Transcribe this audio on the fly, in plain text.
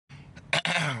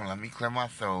Let me clear my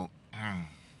throat.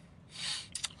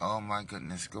 Oh my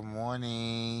goodness. Good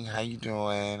morning. How you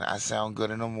doing? I sound good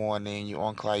in the morning. You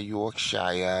on Clyde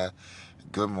Yorlshire.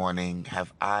 Good morning.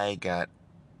 Have I got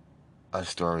a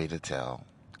story to tell?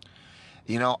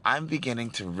 I'm beginning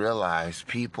to realize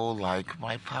people like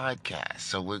my podcast.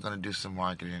 So we're going to do some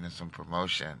marketing and some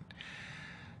promotion.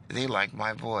 They like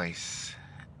my voice.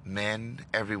 Men,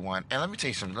 everyone. And let me tell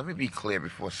you something. Let me be clear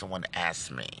before someone asks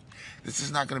me. This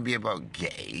is not going to be about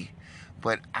gay,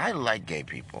 but I like gay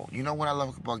people. You know what I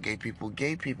love about gay people?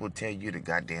 Gay people tell you the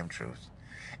goddamn truth.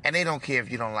 And they don't care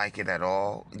if you don't like it at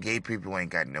all. Gay people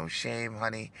ain't got no shame,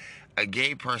 honey. A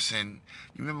gay person,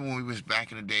 you remember when we was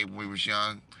back in the day when we was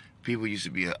young? People used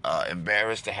to be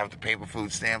embarrassed to have the paper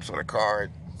food stamps on a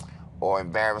card, or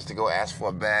embarrassed to go ask for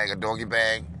a doggy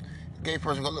bag. Gay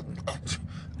person go, look,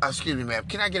 excuse me, ma'am,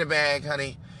 can I get a bag,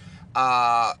 honey?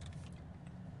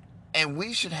 And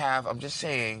we should have, I'm just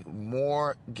saying,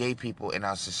 more gay people in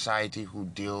our society who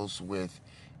deals with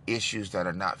issues that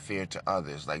are not fair to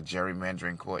others, like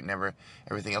gerrymandering court and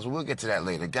everything else. We'll get to that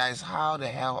later. Guys, how the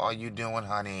hell are you doing,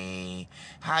 honey?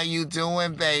 How you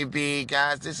doing, baby?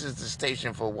 Guys, this is the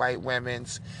station for white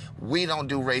women's. We don't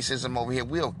do racism over here.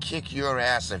 We'll kick your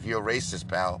ass if you're a racist,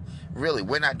 pal. Really,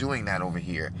 we're not doing that over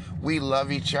here. We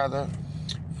love each other.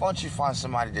 Why don't you find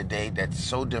somebody today that's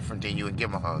so different than you and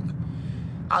give them a hug?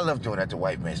 I love doing that to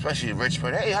white men, especially rich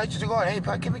men. Hey, how's it going? Hey,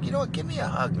 give me a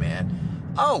hug,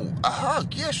 man. Oh, a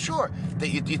hug? Yeah, sure.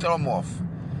 You throw them off.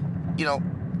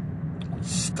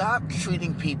 Stop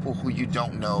treating people who you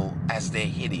don't know as they're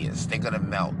hideous. They're going to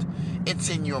melt. It's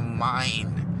in your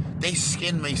mind. Their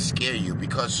skin may scare you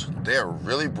because they're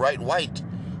really bright white,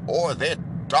 or they're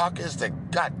dark as the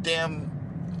goddamn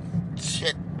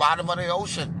shit bottom of the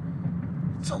ocean.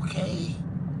 It's okay.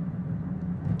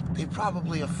 They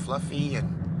probably are fluffy,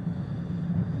 and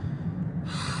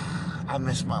I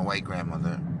miss my white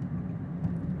grandmother.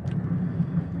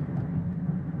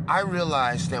 I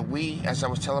realized that as I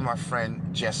was telling my friend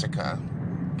Jessica,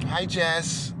 hi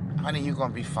Jess, honey, you're going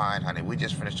to be fine, honey. We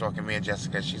just finished talking, me and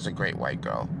Jessica. She's a great white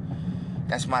girl.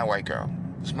 That's my white girl.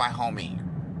 It's my homie.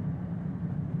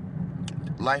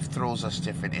 Life throws us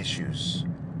different issues.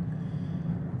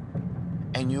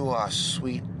 And you are a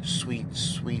sweet, sweet,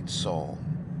 sweet soul.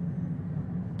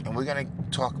 And we're going to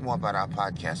talk more about our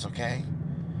podcast, okay?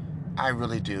 I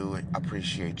really do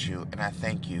appreciate you, and I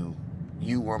thank you.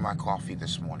 You were my coffee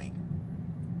this morning.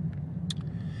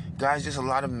 Guys, there's a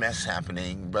lot of mess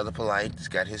happening. Brother Polite's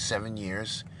got his 7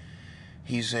 years.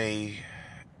 He's a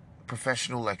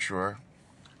professional lecturer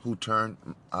who turned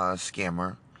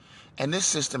scammer. And this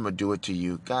system will do it to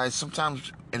you. Guys,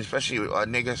 sometimes, and especially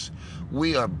niggas,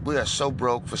 we are so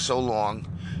broke for so long.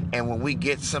 And when we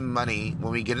get some money,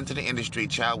 when we get into the industry,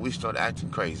 child, we start acting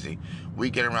crazy. We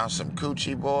get around some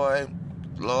coochie, boy.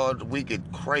 Lord, we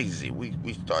get crazy.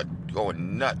 We start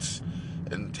going nuts.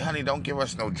 And honey, don't give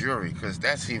us no jewelry, because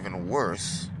that's even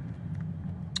worse.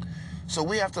 So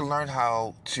we have to learn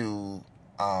how to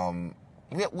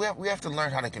we have to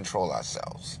learn how to control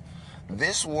ourselves.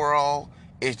 This world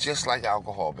is just like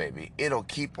alcohol, baby. It'll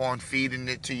keep on feeding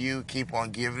it to you, keep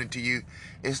on giving it to you.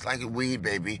 It's like a weed,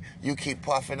 baby. You keep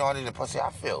puffing on it and pussy.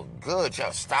 I feel good.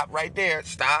 Y'all stop right there.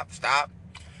 Stop.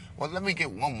 Well, let me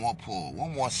get one more pull,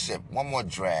 one more sip, one more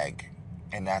drag,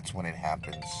 and that's when it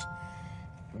happens.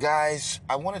 Guys,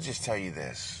 I want to just tell you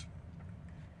this.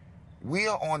 We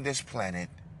are on this planet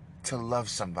to love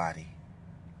somebody.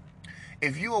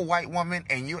 If you're a white woman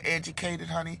and you're educated,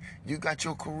 honey, you got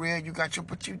your career,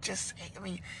 but you just,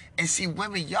 and see,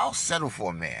 women, y'all settle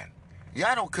for a man.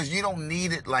 Y'all don't, because you don't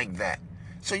need it like that.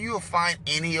 So you'll find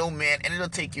any old man, and it'll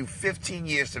take you 15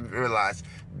 years to realize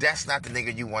that's not the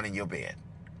nigga you want in your bed.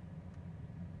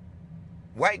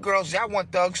 White girls, y'all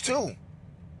want thugs too.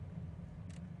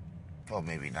 Well,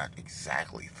 maybe not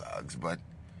exactly thugs, but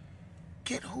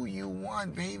get who you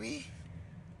want, baby.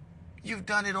 You've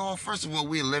done it all. First of all,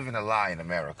 we're living a lie in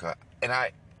America. And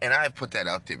I put that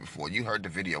out there before. You heard the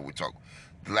video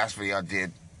the last video I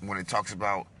did when it talks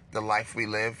about the life we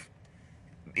live.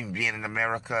 In being in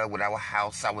America with our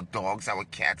house, our dogs, our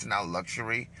cats, and our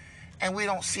luxury. And we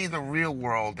don't see the real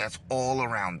world that's all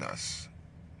around us.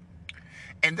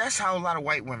 And that's how a lot of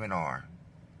white women are.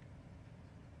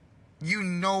 You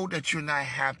know that you're not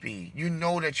happy. You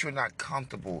know that you're not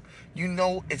comfortable. You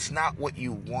know it's not what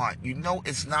you want. You know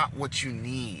it's not what you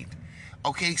need.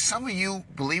 Okay, some of you,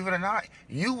 believe it or not,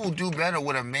 you will do better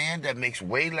with a man that makes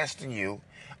way less than you,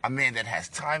 a man that has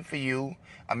time for you,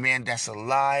 a man that's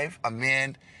alive, a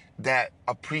man that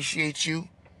appreciates you.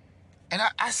 And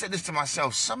I said this to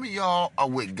myself, some of y'all are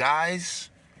with guys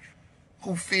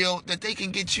who feel that they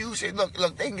can get you. Say, look,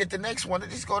 they can get the next one. They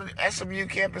just go to the SMU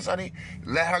campus, honey.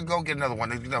 Let her go get another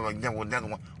one. Another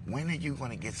one. When are you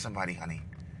going to get somebody, honey?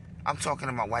 I'm talking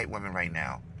to my white women right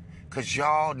now. Because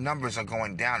y'all numbers are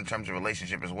going down in terms of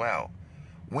relationship as well.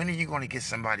 When are you going to get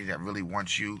somebody that really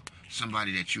wants you?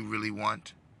 Somebody that you really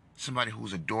want? Somebody who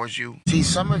adores you? See,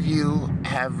 some of you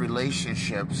have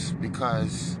relationships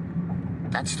because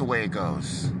that's the way it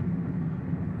goes.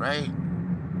 Right?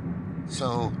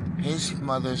 So, his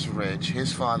mother's rich,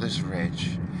 his father's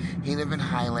rich. He live in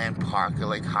Highland Park, or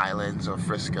like Highlands or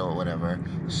Frisco or whatever.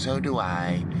 So do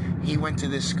I. He went to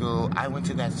this school, I went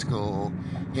to that school.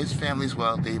 His family's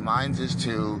wealthy, mine's is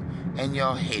too, and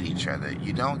y'all hate each other.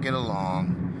 You don't get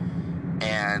along,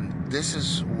 and this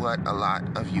is what a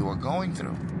lot of you are going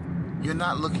through. You're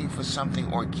not looking for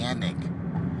something organic.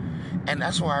 And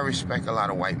that's why I respect a lot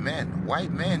of white men.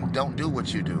 White men don't do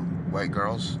what you do, white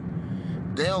girls.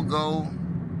 They'll go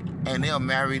and they'll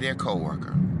marry their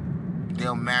coworker.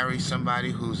 They'll marry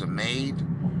somebody who's a maid.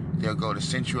 They'll go to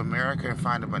Central America and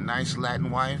find them a nice Latin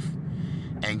wife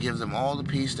and give them all the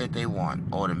peace that they want.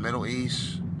 Or the Middle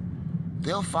East.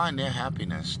 They'll find their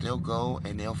happiness. They'll go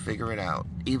and they'll figure it out.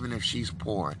 Even if she's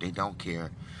poor, they don't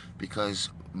care. Because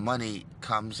money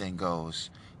comes and goes.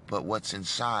 But what's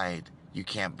inside, you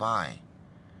can't buy.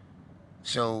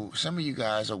 So some of you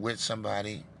guys are with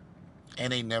somebody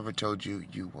and they never told you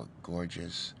you were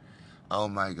gorgeous. Oh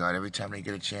my God, every time they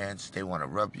get a chance, they want to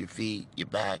rub your feet, your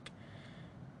back,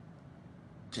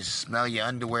 just smell your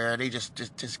underwear. They just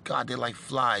God, they're like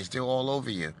flies. They're all over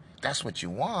you. That's what you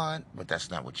want, but that's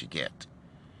not what you get.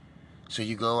 So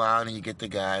you go out and you get the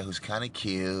guy who's kind of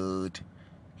cute.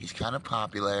 He's kind of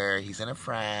popular. He's in a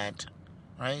frat,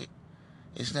 right?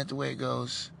 Isn't that the way it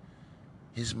goes?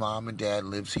 His mom and dad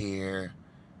lives here.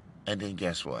 And then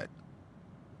guess what?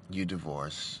 You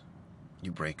divorce.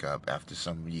 You break up after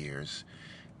some years.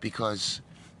 Because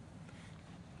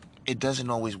it doesn't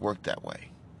always work that way.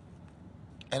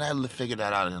 And I figured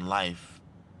that out in life.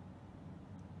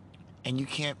 And you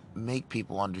can't make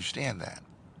people understand that.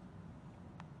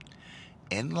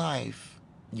 In life,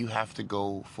 you have to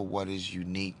go for what is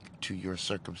unique to your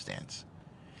circumstance.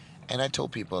 And I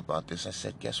told people about this. I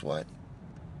said, guess what?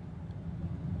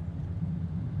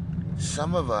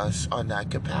 Some of us are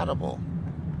not compatible.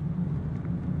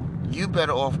 You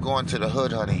better off going to the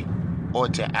hood, honey, or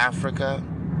to Africa,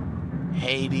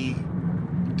 Haiti,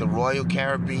 the Royal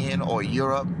Caribbean, or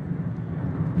Europe.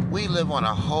 We live on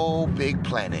a whole big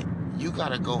planet. You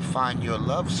gotta go find your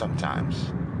love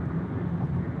sometimes.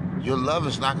 Your love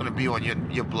is not gonna be on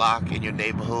your block, in your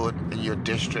neighborhood, in your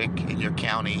district, in your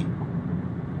county.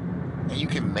 And you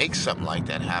can make something like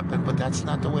that happen, but that's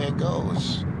not the way it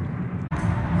goes.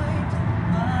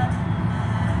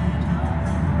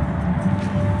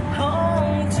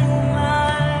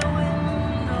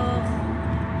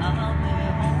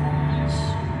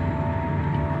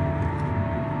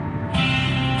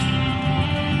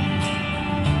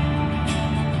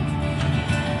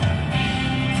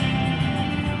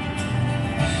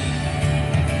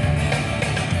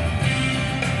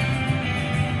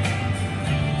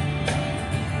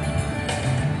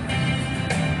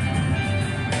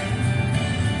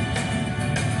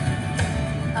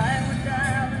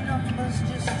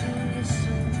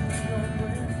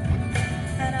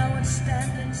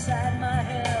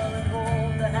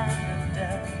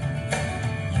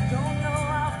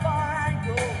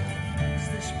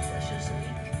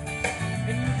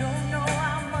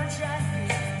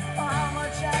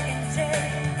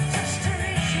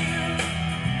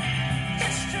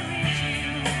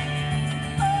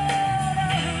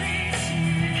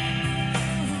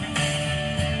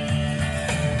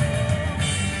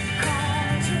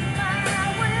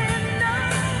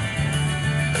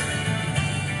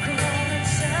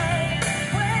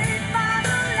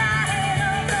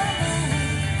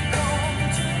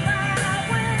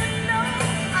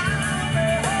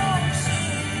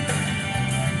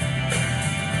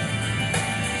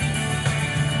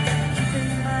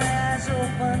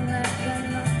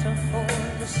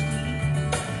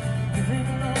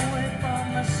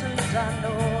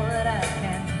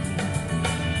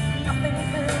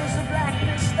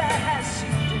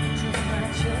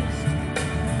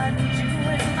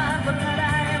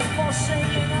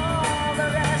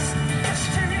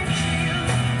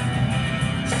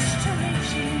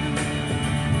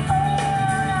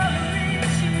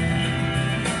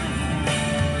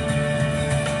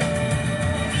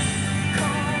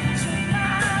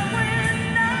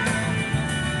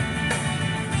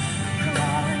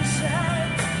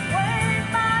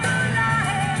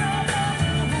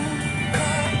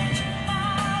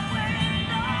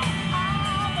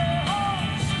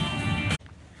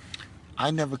 I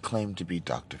never claimed to be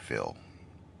Dr. Phil.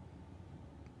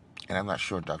 And I'm not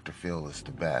sure Dr. Phil is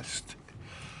the best.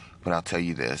 But I'll tell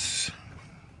you this.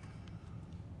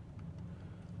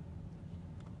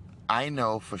 I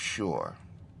know for sure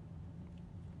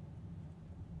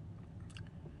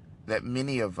that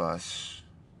many of us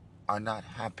are not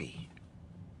happy.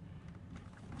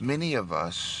 Many of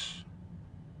us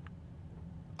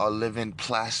are living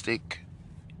plastic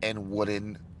and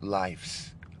wooden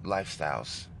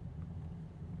lifestyles.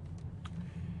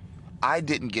 I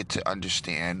didn't get to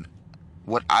understand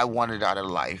what I wanted out of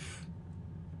life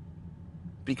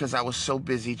because I was so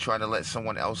busy trying to let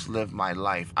someone else live my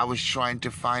life. I was trying to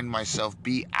find myself,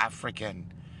 be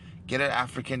African, get an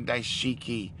African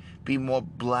dashiki, be more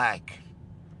black,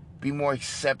 be more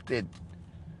accepted,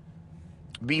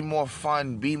 be more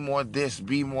fun, be more this,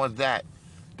 be more that.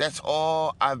 That's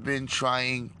all I've been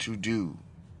trying to do.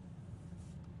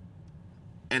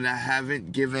 And I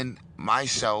haven't given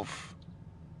myself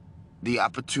the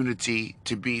opportunity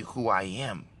to be who I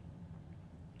am.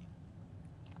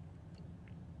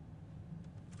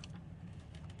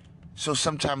 So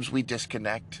sometimes we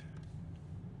disconnect.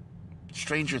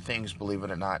 Stranger Things, believe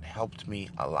it or not, helped me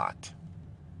a lot.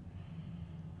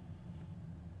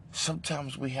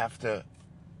 Sometimes we have to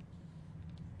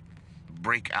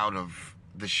break out of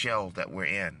the shell that we're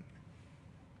in.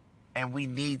 And we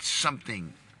need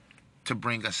something to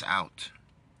bring us out.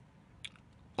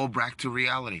 Or back to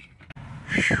reality.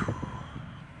 Whew.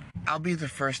 I'll be the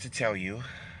first to tell you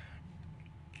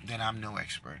that I'm no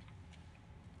expert.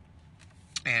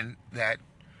 And that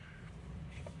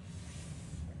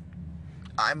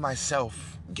I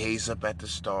myself gaze up at the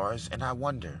stars and I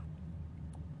wonder,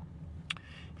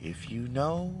 if you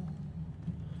know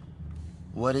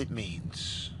what it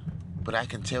means. But I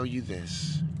can tell you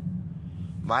this.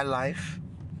 My life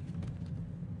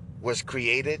was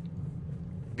created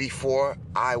before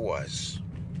I was.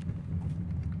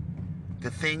 The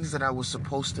things that I was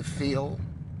supposed to feel,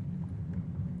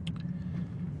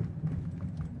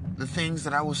 the things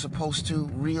that I was supposed to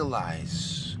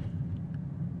realize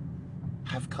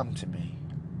have come to me.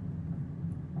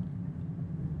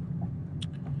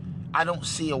 I don't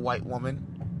see a white woman.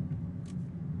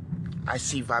 I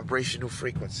see vibrational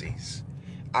frequencies.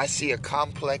 I see a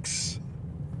complex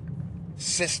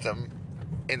system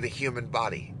in the human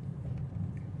body.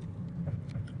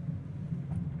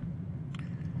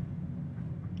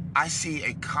 I see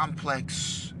a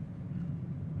complex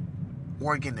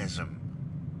organism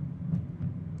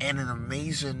and an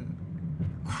amazing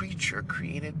creature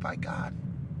created by God.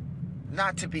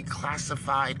 Not to be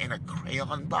classified in a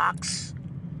crayon box.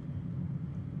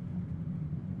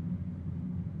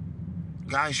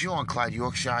 Guys, you're on Clyde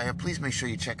Yorlshire. Please make sure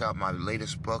you check out my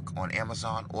latest book on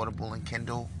Amazon, Audible, and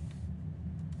Kindle.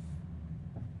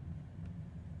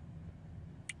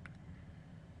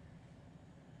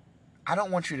 I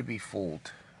don't want you to be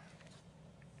fooled.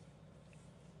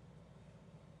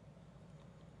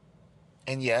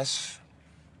 And yes,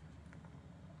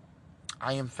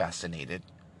 I am fascinated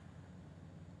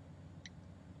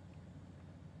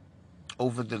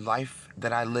over the life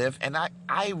that I live, and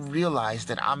I realize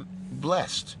that I'm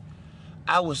blessed.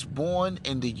 I was born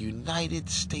in the United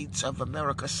States of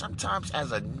America, sometimes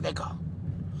as a nigger.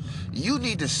 You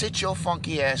need to sit your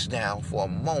funky ass down for a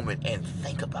moment and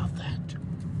think about that.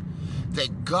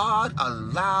 That God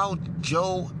allowed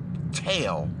Joe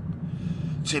Tail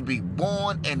to be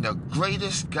born in the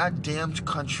greatest goddamn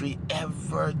country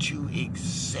ever to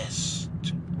exist.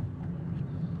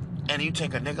 And you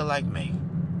take a nigga like me.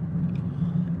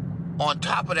 On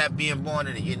top of that, being born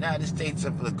in the United States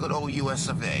of the good old US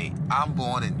of A, I'm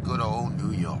born in good old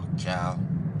New York, child.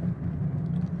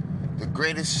 The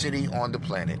greatest city on the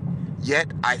planet.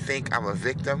 Yet, I think I'm a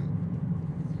victim.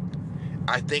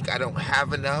 I think I don't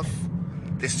have enough.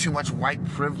 There's too much white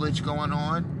privilege going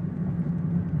on.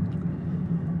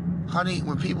 Honey,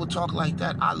 when people talk like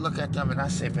that, I look at them and I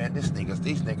say, man, these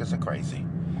niggas are crazy.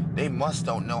 They must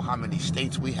don't know how many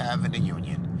states we have in the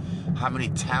Union. How many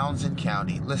towns and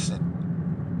counties. Listen.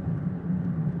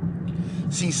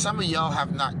 See, some of y'all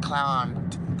have not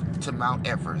climbed to Mount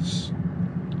Everest.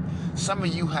 Some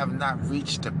of you have not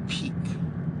reached the peak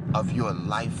of your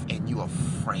life and you're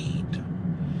afraid.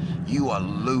 You a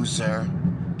loser,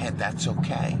 and that's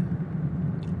okay.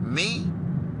 Me?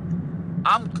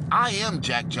 I am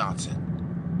Jack Johnson.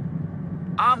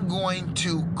 I'm going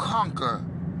to conquer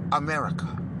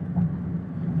America.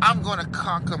 I'm going to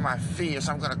conquer my fears.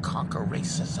 I'm going to conquer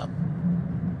racism.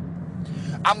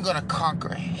 I'm going to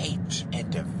conquer hate and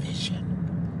division.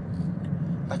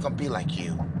 I'm not going to be like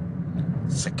you,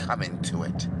 succumbing to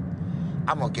it.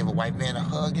 I'm going to give a white man a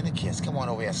hug and a kiss. Come on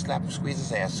over here. Slap him, squeeze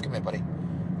his ass. Come here, buddy.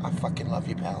 I fucking love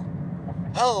you, pal.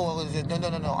 Oh,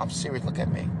 no. I'm serious. Look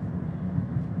at me.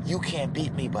 You can't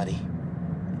beat me, buddy.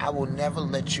 I will never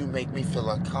let you make me feel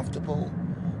uncomfortable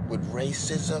with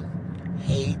racism,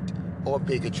 hate, or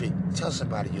bigotry. Tell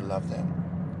somebody you love them.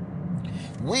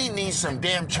 We need some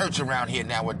damn church around here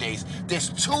nowadays. There's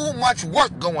too much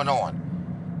work going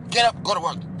on. Get up, go to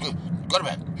work, go to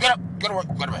bed. Get up, go to work,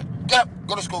 go to bed. Get up,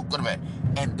 go to school, go to bed.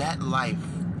 And that life,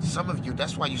 some of you,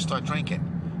 that's why you start drinking.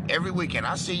 Every weekend,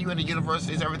 I see you in the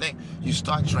universities, everything. You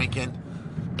start drinking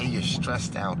and you're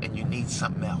stressed out and you need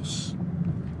something else.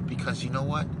 Because you know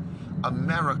what?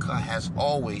 America has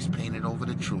always painted over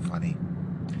the truth, honey.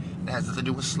 It has nothing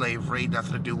to do with slavery,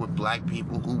 nothing to do with black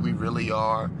people, who we really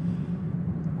are,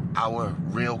 our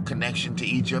real connection to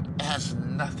Egypt. It has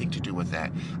nothing to do with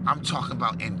that. I'm talking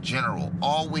about in general.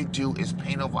 All we do is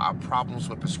paint over our problems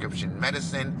with prescription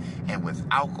medicine and with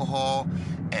alcohol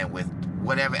and with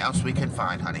whatever else we can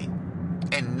find, honey.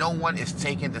 And no one is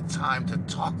taking the time to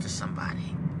talk to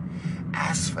somebody.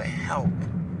 Ask for help.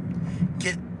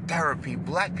 Get therapy.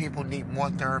 Black people need more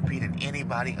therapy than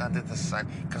anybody under the sun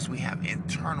because we have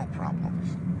internal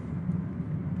problems.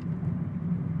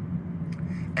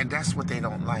 And that's what they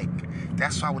don't like.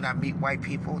 That's why when I meet white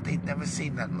people, they never see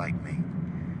nothing like me.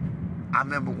 I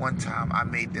remember one time I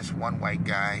made this one white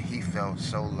guy, he felt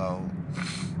so low.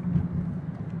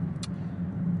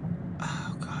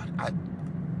 Oh, God.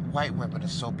 White women are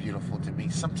so beautiful to me.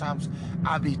 Sometimes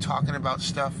I'll be talking about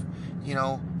stuff, you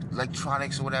know,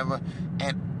 electronics or whatever,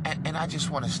 and I just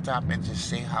want to stop and just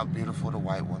say how beautiful the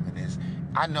white woman is.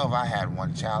 I know if I had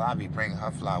one child, I'd be bringing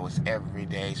her flowers every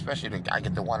day, especially if I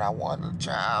get the one I want.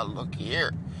 Child, look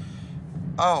here.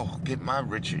 Oh, get my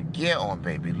Richard Gere on,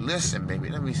 baby. Listen, baby,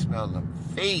 let me smell them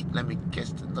feet. Let me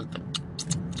kiss the look.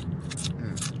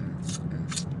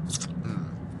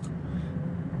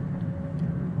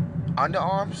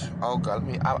 Underarms? Oh, God,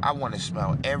 I want to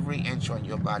smell every inch on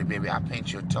your body, baby. I'll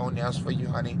paint your toenails for you,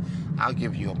 honey. I'll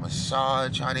give you a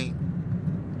massage, honey.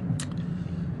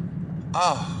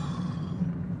 Oh.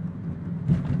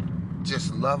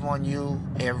 Just love on you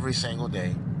every single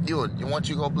day. Once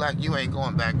you go black, you ain't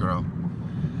going back, girl.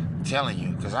 I'm telling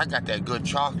you, because I got that good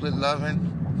chocolate loving.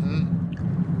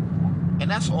 And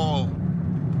that's all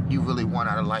you really want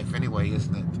out of life anyway,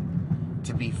 isn't it?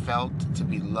 To be felt, to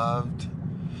be loved.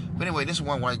 But anyway, this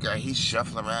one white guy, he's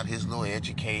shuffling around his little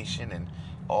education and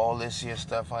all this here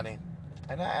stuff, honey.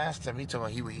 And I asked him, he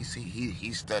told me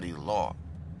he studied law.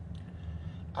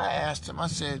 I asked him, I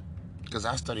said, because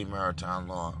I studied maritime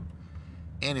law.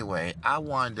 Anyway, I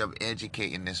wound up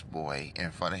educating this boy in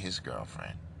front of his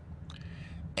girlfriend.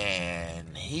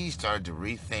 And he started to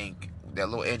rethink that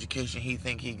little education he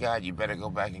think he got. You better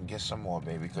go back and get some more,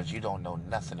 baby, because you don't know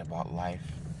nothing about life.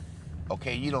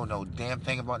 Okay, you don't know damn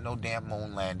thing about no damn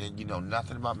moon landing. You know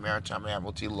nothing about maritime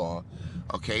admiralty law.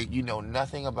 Okay, you know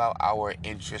nothing about our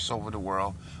interests over the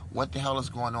world. What the hell is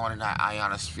going on in our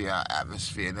ionosphere, our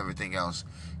atmosphere, and everything else?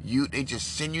 They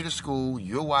just send you to school.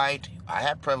 You're white. I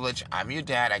have privilege. I'm your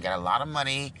dad. I got a lot of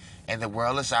money, and the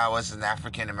world is ours. And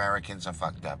African Americans are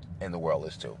fucked up, and the world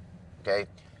is too. Okay,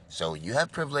 so you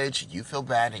have privilege. You feel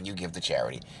bad, and you give to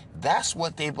charity. That's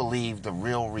what they believe the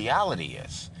real reality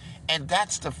is. And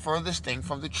that's the furthest thing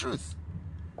from the truth.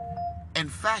 In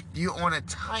fact, you're on a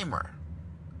timer.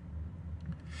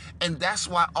 And that's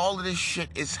why all of this shit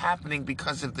is happening,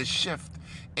 because of the shift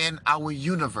in our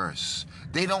universe.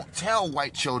 They don't tell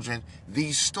white children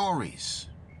these stories.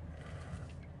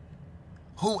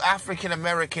 Who African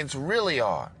Americans really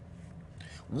are.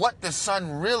 What the sun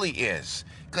really is.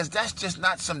 Because that's just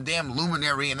not some damn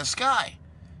luminary in the sky.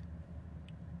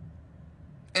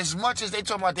 As much as they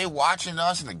talk about they watching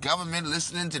us and the government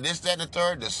listening to this, that, and the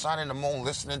third, the sun and the moon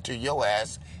listening to your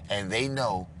ass, and they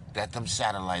know that them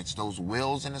satellites, those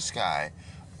wheels in the sky,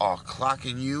 are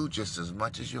clocking you just as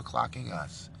much as you're clocking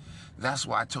us. That's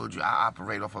why I told you I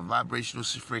operate off of vibrational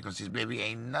frequencies, baby.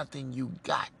 Ain't nothing you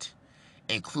got,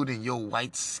 including your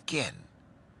white skin,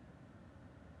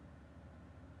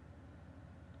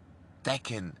 that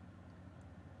can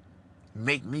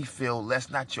make me feel less.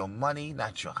 Not your money,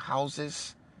 not your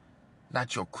houses,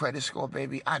 not your credit score,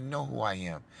 baby. I know who I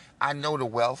am. I know the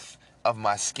wealth of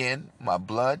my skin, my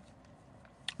blood,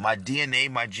 my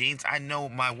DNA, my genes. I know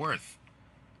my worth.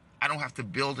 I don't have to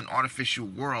build an artificial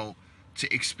world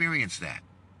to experience that.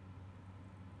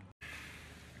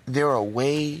 There are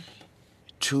way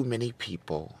too many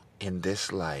people in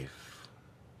this life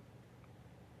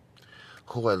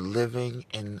who are living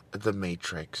in the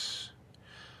matrix.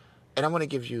 And I'm going to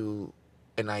give you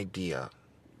an idea.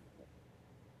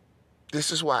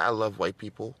 This is why I love white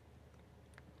people.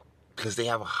 because they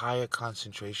have a higher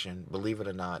concentration, believe it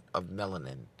or not, of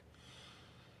melanin.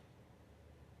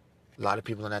 A lot of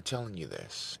people are not telling you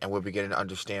this, and we're beginning to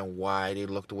understand why they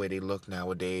look the way they look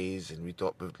nowadays. And we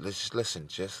thought, but let's listen,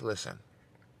 just listen.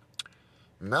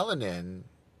 Melanin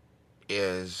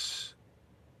is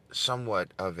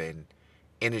somewhat of an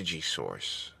energy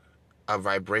source, a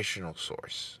vibrational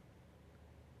source.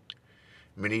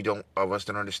 Many of us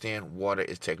don't understand water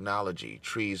is technology,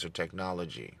 trees are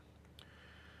technology,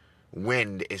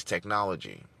 wind is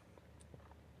technology.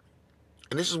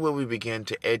 And this is where we begin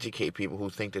to educate people who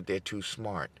think that they're too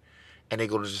smart. And they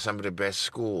go to some of the best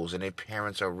schools, and their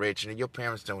parents are rich, and your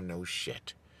parents don't know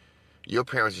shit. Your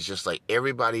parents is just like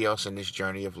everybody else in this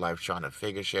journey of life trying to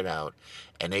figure shit out,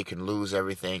 and they can lose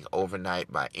everything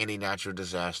overnight by any natural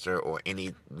disaster or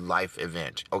any life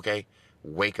event. Okay?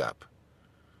 Wake up.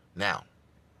 Now,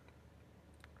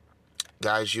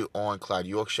 guys, you on Clyde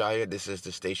Yorlshire. This is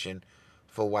the station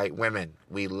for white women.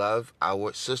 We love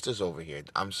our sisters over here.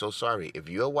 I'm so sorry. If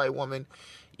you're a white woman,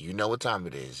 you know what time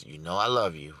it is. You know I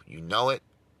love you. You know it.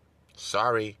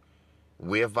 Sorry.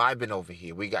 We're vibing over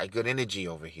here. We got good energy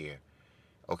over here.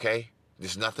 Okay?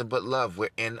 There's nothing but love.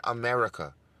 We're in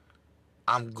America.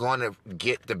 I'm going to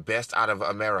get the best out of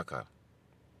America.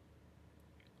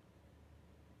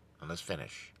 And let's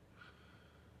finish.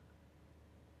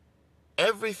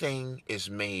 Everything is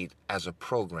made as a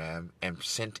program and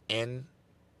sent in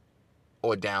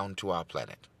or down to our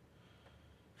planet.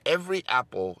 Every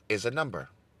apple is a number.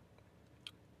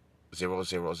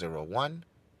 0001,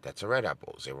 that's a red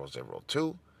apple.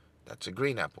 002, that's a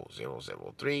green apple.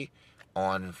 003,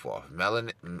 on and forth.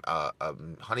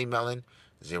 Honey melon,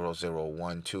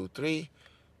 00123.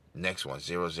 Next one,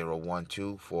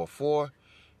 001244.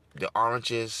 The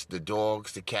oranges, the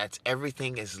dogs, the cats,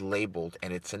 everything is labeled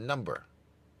and it's a number,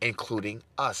 including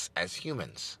us as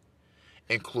humans,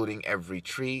 including every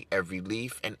tree, every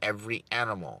leaf, and every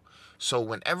animal. So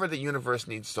whenever the universe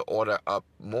needs to order up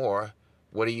more,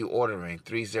 what are you ordering?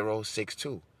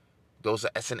 3062.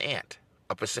 That's an ant,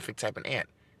 a Pacific type of ant.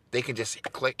 They can just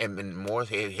click and more,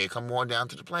 here come more down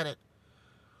to the planet.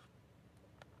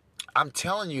 I'm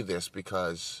telling you this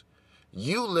because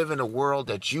you live in a world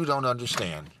that you don't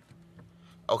understand.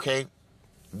 Okay?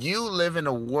 You live in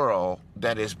a world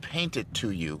that is painted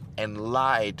to you and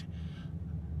lied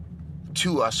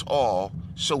to us all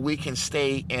so we can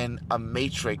stay in a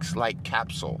matrix-like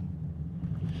capsule.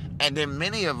 And then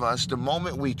many of us, the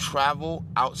moment we travel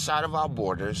outside of our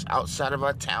borders, outside of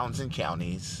our towns and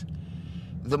counties,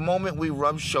 the moment we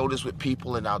rub shoulders with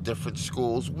people in our different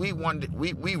schools, we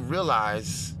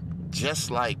realize,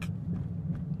 just like,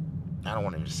 I don't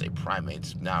want to even say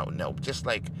primates, no, just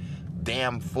like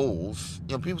damn fools.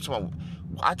 You know, people talk about,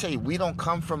 I tell you, we don't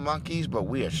come from monkeys, but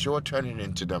we are sure turning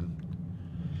into them.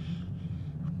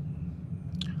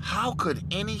 How could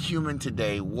any human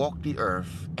today walk the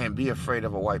earth and be afraid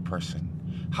of a white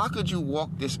person? How could you walk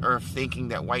this earth thinking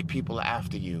that white people are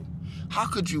after you? How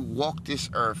could you walk this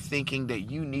earth thinking that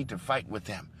you need to fight with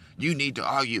them? You need to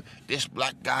argue, this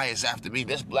black guy is after me,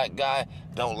 this black guy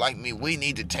don't like me, we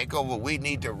need to take over, we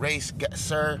need to race.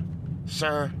 Sir,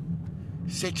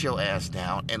 sit your ass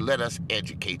down and let us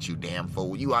educate you, damn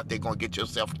fool. You out there gonna get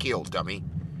yourself killed, dummy.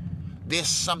 There's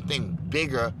something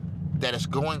bigger that is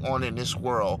going on in this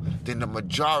world than the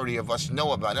majority of us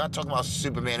know about. I'm not talking about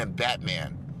Superman and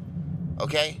Batman,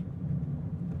 okay?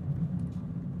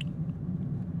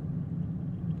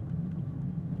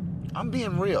 I'm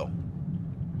being real.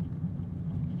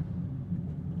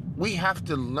 We have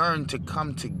to learn to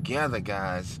come together,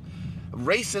 guys.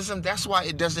 Racism, that's why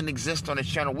it doesn't exist on this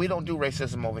channel. We don't do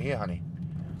racism over here, honey.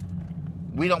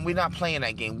 We're not playing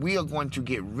that game. We are going to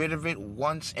get rid of it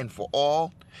once and for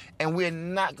all. And we're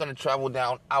not going to travel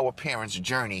down our parents'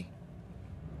 journey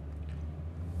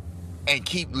and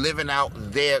keep living out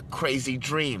their crazy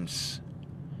dreams,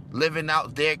 living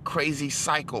out their crazy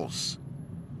cycles.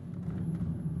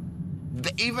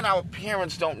 Even our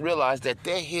parents don't realize that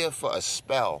they're here for a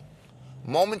spell,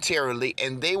 momentarily,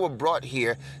 and they were brought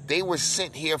here. They were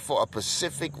sent here for a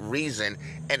specific reason,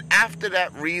 and after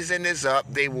that reason is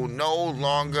up, they will no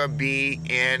longer be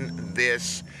in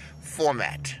this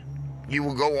format. You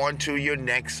will go on to your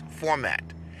next format.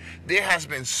 There has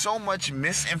been so much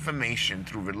misinformation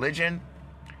through religion,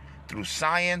 through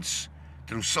science,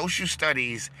 through social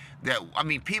studies, that, I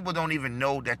mean, people don't even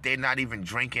know that they're not even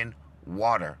drinking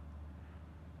water,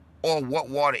 or what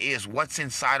water is, what's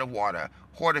inside of water,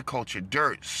 horticulture,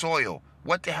 dirt, soil,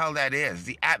 what the hell that is,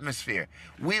 the atmosphere.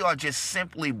 We are just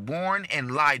simply born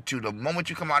and lied to. The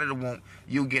moment you come out of the womb,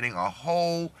 you're getting a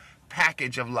whole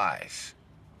package of lies.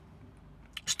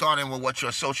 starting with what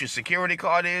your social security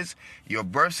card is, your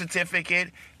birth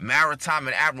certificate, maritime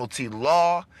and admiralty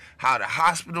law, how the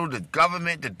hospital, the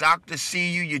government, the doctors see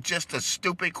you. You're just a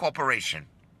stupid corporation.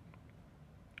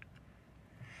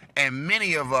 And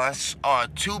many of us are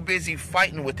too busy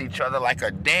fighting with each other like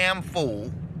a damn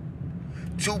fool,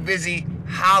 too busy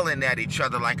hollering at each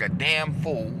other like a damn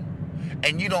fool,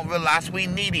 and you don't realize we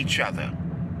need each other.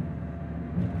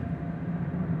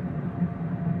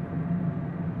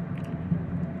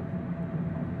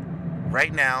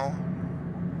 Right now,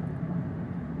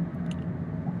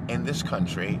 in this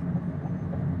country,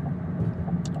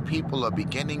 people are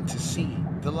beginning to see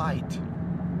the light.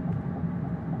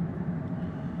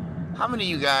 How many of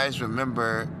you guys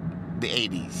remember the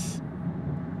 80s,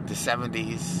 the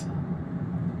 70s,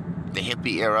 the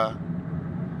hippie era?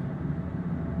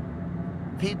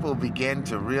 People began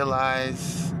to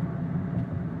realize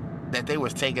that they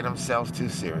was taking themselves too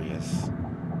serious.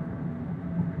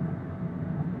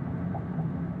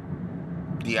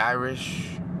 The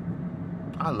Irish,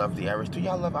 I love the Irish. Do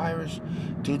y'all love Irish?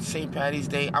 Dude, St. Patty's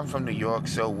Day, I'm from New York,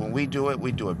 so when we do it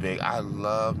big. I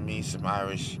love me some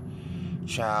Irish.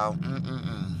 Child,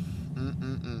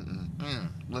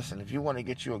 Listen, if you want to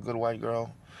get you a good white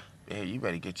girl, yeah, you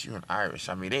better get you an Irish.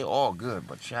 I mean, they all good,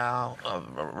 but child,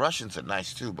 Russians are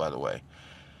nice too, by the way.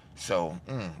 So,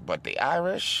 but the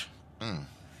Irish,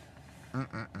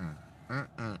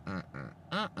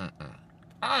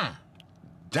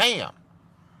 damn.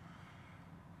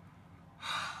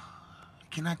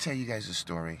 Can I tell you guys a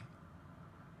story?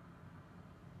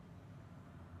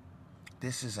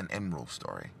 This is an emerald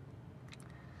story.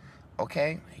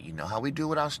 Okay, you know how we do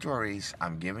with our stories.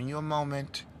 I'm giving you a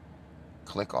moment.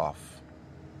 Click off.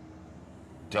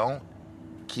 Don't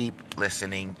keep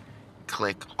listening.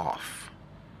 Click off.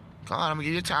 Come on, I'm gonna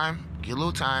give you time. Give you a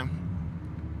little time.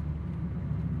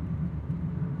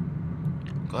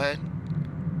 Go ahead.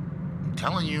 I'm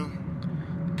telling you,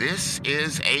 this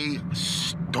is a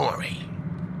story.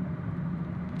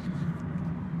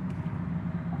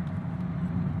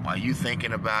 While you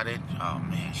thinking about it, oh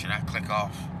man, should I click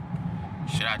off?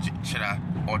 Should I,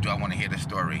 or do I want to hear the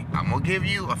story? I'm gonna give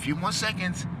you a few more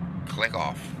seconds. Click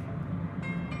off.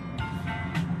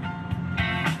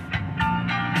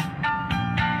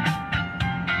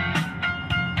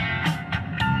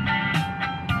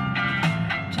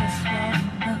 Just one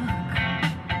look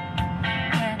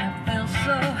and I feel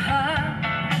so high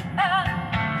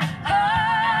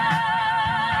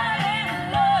in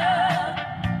love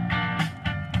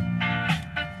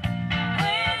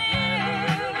with you.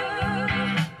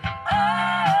 I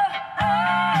found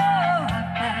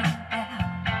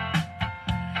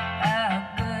out how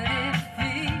good it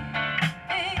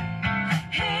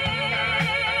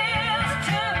feels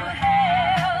to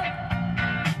have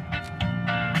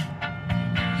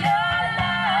your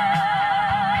love.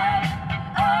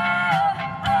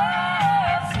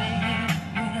 Say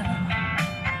it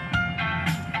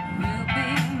will be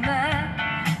mine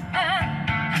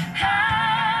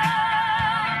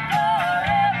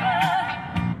forever.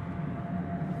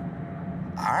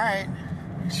 All right,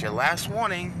 it's your last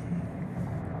warning.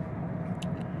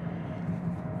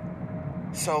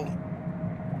 So,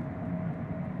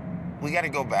 we got to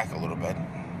go back a little bit.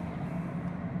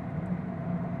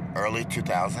 Early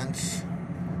 2000s.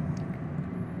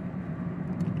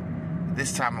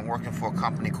 This time I'm working for a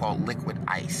company called Liquid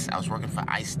Ice. I was working for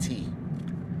iced tea.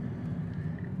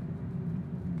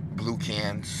 Blue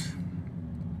cans.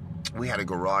 We had a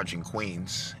garage in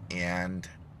Queens, and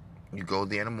you go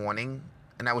there in the morning,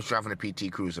 and I was driving a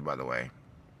PT Cruiser, by the way.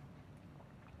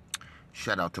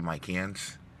 Shout out to my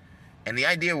cans. And the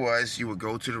idea was you would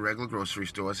go to the regular grocery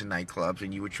stores and nightclubs,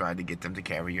 and you would try to get them to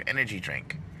carry your energy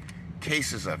drink.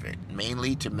 Cases of it,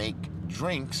 mainly to make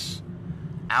drinks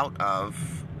out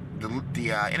of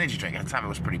the energy drink. At the time, it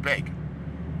was pretty big.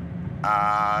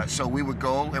 So we would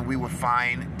go and we would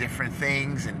find different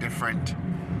things and different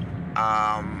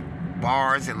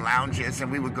bars and lounges,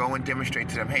 and we would go and demonstrate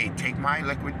to them, hey, take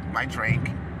my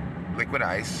drink, Liquid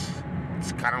Ice.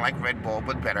 It's kind of like Red Bull,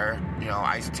 but better. You know,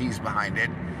 iced tea's behind it.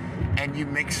 And you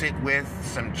mix it with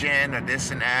some gin or this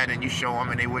and that, and you show them,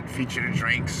 and they would feature the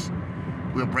drinks.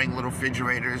 We'll bring little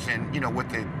refrigerators and, you know, with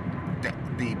the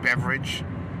beverage.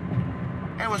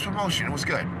 And it was promotion. It was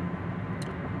good.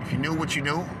 If you knew what you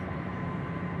knew,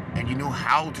 and you knew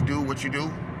how to do what you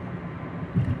do,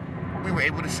 we were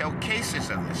able to sell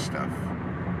cases of this stuff.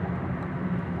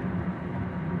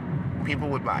 People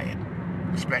would buy it,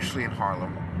 especially in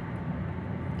Harlem.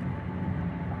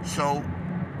 So,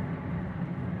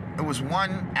 it was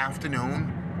one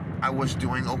afternoon, I was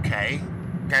doing okay.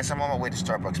 Guys, I'm on my way to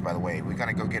Starbucks, by the way. We're going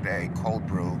to go get a cold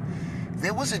brew.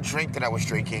 There was a drink that I was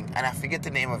drinking, and I forget the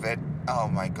name of it. Oh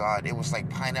my God, it was like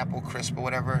pineapple crisp or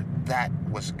whatever. That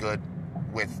was good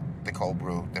with the cold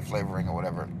brew, the flavoring or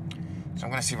whatever. So I'm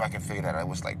going to see if I can figure that out. It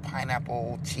was like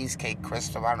pineapple cheesecake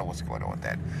crisp. I don't know what's going on with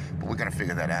that, but we're going to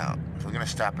figure that out. So we're going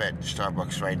to stop at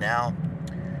Starbucks right now,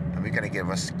 and we're going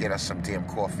to get us some damn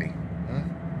coffee.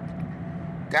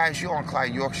 Guys, you're on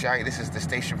Clyde Yorlshire. This is the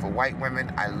station for white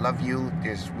women. I love you.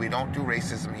 We don't do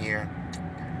racism here.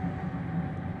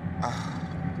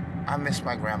 I miss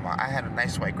my grandma. I had a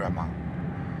nice white grandma.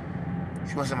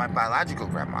 She wasn't my biological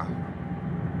grandma.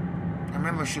 I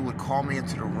remember she would call me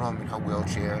into the room in her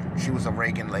wheelchair. She was a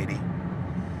Reagan lady.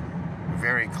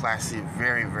 Very classy,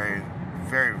 very, very,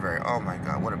 very, very, oh my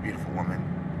God, what a beautiful woman.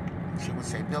 She would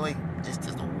say, Billy, this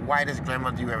is the whitest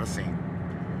grandmother you ever seen.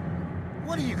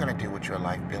 What are you going to do with your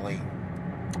life, Billy?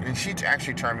 And she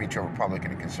actually turned me to a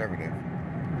Republican and conservative.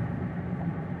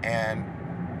 And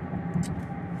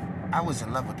I was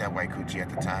in love with that white coochie at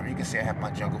the time. You can say I had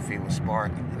my jungle fever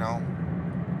spark, you know.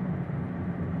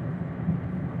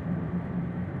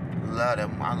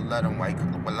 I love them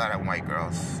white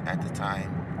girls at the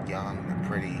time, young and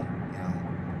pretty, you know.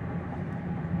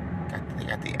 They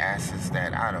got the asses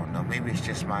that, I don't know, maybe it's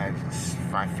just my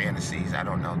fantasies, I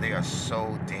don't know. They are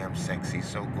so damn sexy,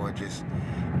 so gorgeous,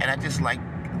 and I just like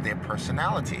their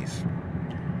personalities.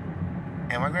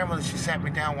 And my grandmother, she sat me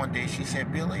down one day, she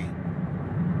said, Billy,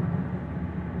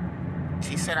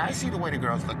 she said, I see the way the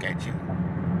girls look at you.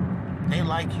 They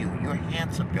like you. You're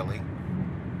handsome, Billy.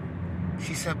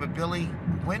 She said, but Billy,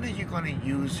 when are you going to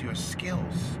use your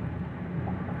skills?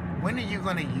 When are you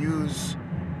going to use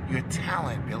your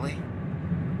talent, Billy?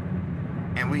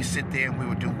 And we sit there and we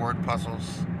would do word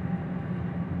puzzles,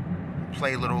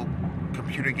 play little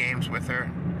computer games with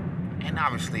her, and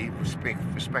obviously,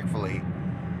 respectfully,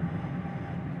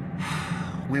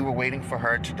 we were waiting for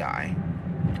her to die.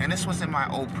 And this was in my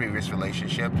old previous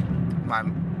relationship.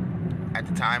 At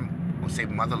the time, we'll say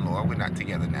mother-in-law, we're not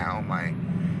together now, my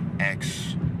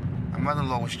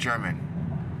mother-in-law was German,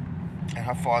 and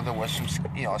her father was from,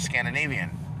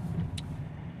 Scandinavian.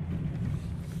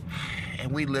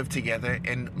 And we lived together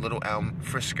in Little Elm,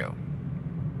 Frisco.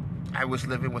 I was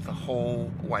living with a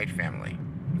whole white family,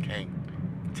 okay?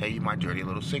 I'll tell you my dirty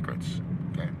little secrets,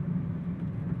 okay?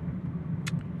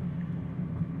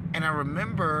 And I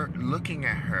remember looking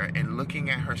at her and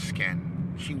looking at her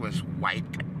skin. She was white,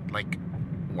 like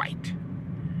white.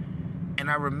 And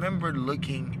I remember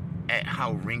looking at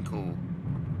how wrinkled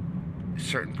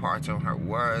certain parts of her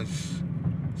was,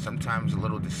 sometimes a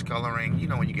little discoloring. You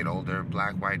know, when you get older,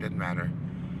 black, white, doesn't matter.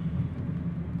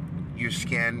 Your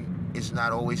skin is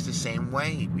not always the same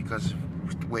way because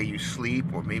of the way you sleep,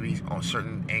 or maybe on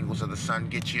certain angles of the sun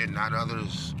get you and not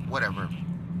others, whatever.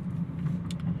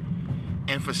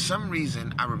 And for some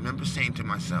reason, I remember saying to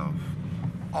myself,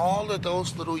 all of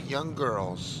those little young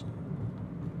girls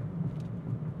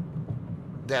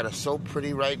that are so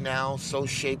pretty right now, so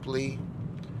shapely,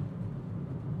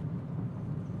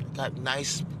 got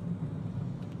nice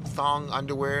thong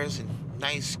underwears and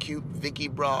nice cute Vicky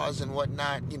bras and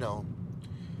whatnot, you know,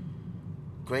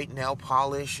 great nail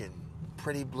polish and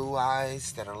pretty blue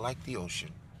eyes that are like the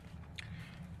ocean.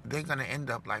 They're going to end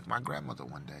up like my grandmother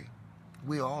one day.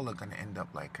 We all are going to end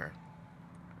up like her.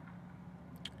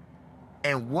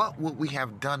 And what would we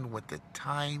have done with the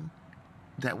time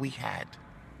that we had?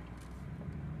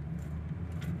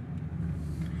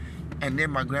 And then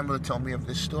my grandmother told me of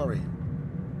this story.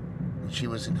 When she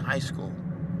was in high school,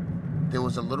 there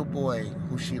was a little boy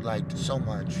who she liked so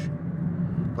much,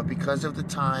 but because of the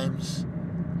times,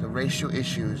 the racial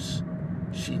issues,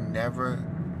 she never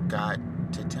got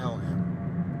to tell him.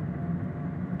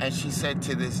 And she said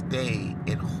to this day,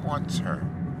 it haunts her.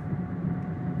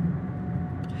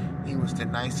 He was the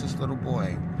nicest little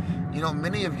boy. You know,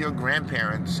 many of your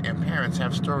grandparents and parents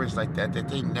have stories like that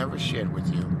they never shared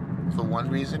with you for one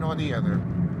reason or the other.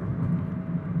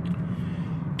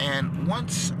 And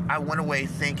once I went away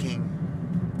thinking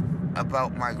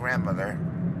about my grandmother,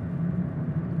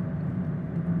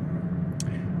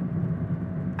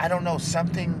 I don't know,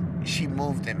 something, she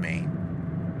moved in me.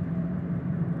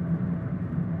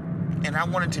 And I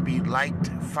wanted to be liked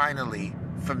finally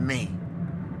for me.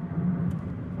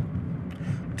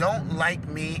 Don't like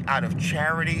me out of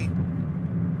charity.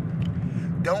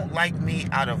 Don't like me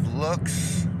out of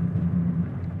looks,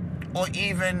 or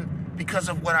even because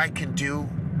of what I can do.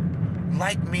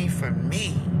 Like me for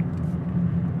me.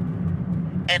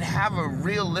 And have a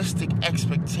realistic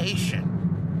expectation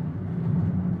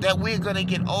that we're going to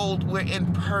get old, we're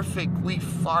imperfect, we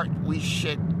fart, we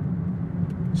shit.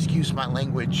 Excuse my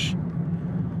language.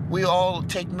 We all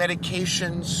take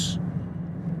medications.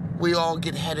 We all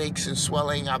get headaches and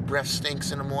swelling. Our breath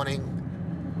stinks in the morning.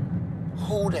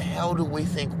 Who the hell do we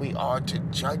think we are to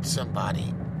judge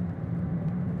somebody?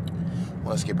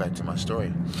 Well, let's get back to my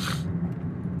story.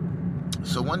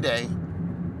 So one day,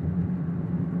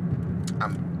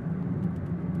 I'm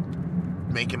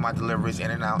making my deliveries in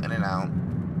and out,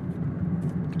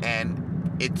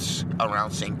 and it's around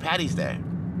St. Patty's Day.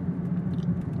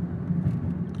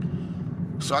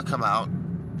 So I come out,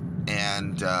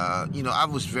 and I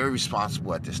was very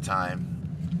responsible at this time.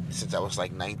 Since I was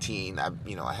like 19,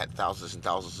 I had thousands and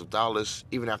thousands of dollars.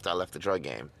 Even after I left the drug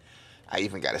game, I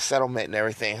even got a settlement and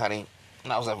everything, honey.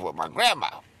 And I was living with my grandma,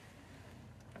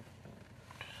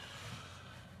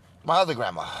 my other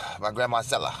grandma, my grandma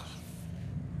Stella,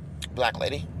 black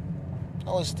lady. I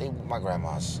always stay with my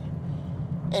grandmas.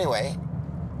 Anyway,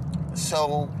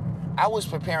 so I was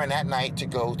preparing that night to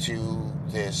go to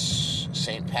this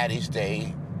St. Patty's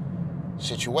Day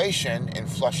situation in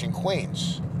Flushing,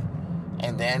 Queens.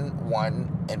 And then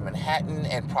one in Manhattan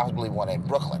and possibly one in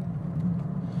Brooklyn.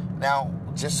 Now,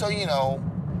 just so you know,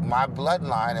 my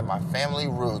bloodline and my family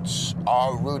roots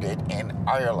are rooted in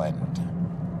Ireland.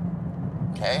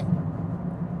 Okay?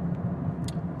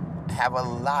 I have a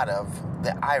lot of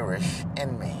the Irish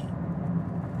in me.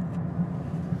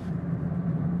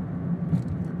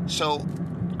 So,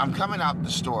 I'm coming out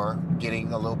the store,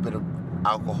 getting a little bit of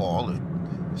alcohol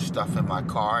and stuff in my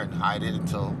car and hide it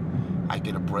until I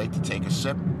get a break to take a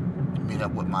sip, meet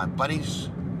up with my buddies.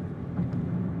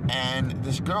 And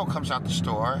this girl comes out the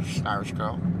store, she's an Irish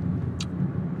girl,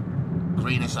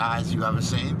 greenest eyes you ever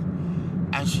seen.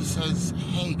 And she says,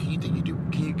 "Hey, can you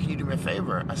do me a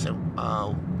favor?" I said,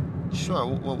 "Sure.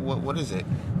 What is it?"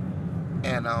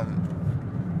 And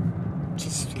she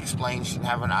explained she didn't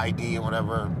have an ID or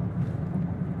whatever.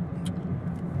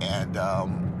 And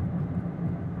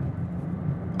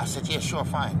I said, "Yeah, sure,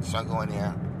 fine." So I go in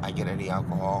there, I get her the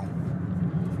alcohol.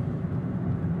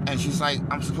 And she's like,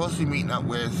 "I'm supposed to be meeting up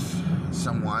with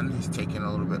someone. It's taking a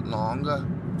little bit longer.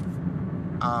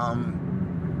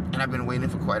 And I've been waiting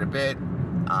for quite a bit.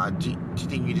 Do you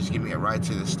think you just give me a ride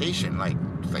to the station? Like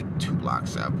 2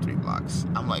 blocks up, 3 blocks.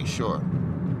 I'm like, "Sure."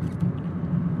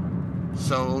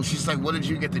 So she's like, "What did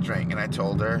you get to drink?" And I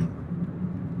told her.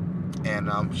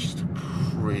 And she's the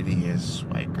prettiest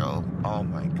white girl. Oh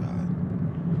my God.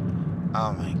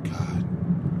 Oh my God.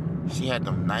 She had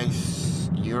them nice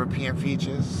European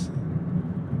features.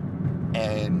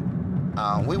 And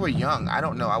we were young. I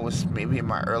don't know. I was maybe in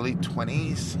my early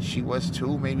 20s. She was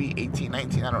too, maybe 18,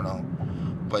 19. I don't know.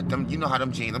 But them, you know how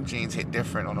them jeans hit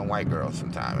different on a white girl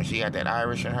sometimes. And she had that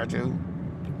Irish in her too.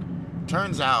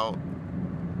 Turns out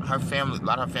her family, a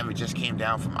lot of her family just came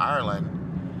down from Ireland.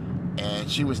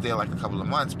 And she was there like a couple of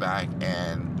months back.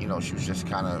 And, she was just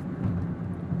kind of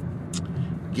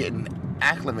getting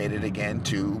acclimated again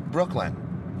to Brooklyn.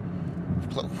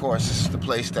 Of course, this is the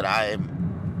place that I'm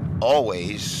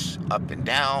always up and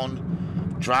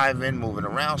down, driving, moving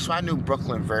around. So I knew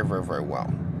Brooklyn very, very, very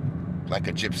well. Like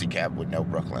a gypsy cab would know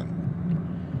Brooklyn.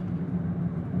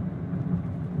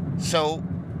 So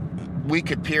we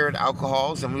compared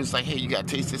alcohols, and we was like, "Hey, you got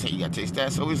to taste this. Hey, you got to taste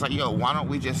that." So we was like, "Yo, why don't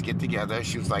we just get together?"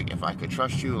 She was like, "If I could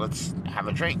trust you, let's have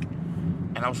a drink."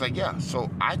 And I was like, "Yeah." So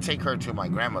I take her to my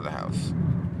grandmother's house.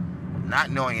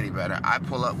 Not knowing any better, I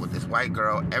pull up with this white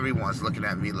girl. Everyone's looking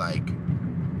at me like,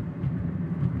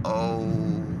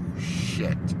 "Oh,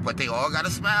 shit." But they all got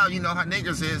a smile. You know how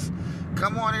niggas is.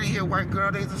 "Come on in here, white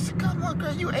girl." They just say, "Come on,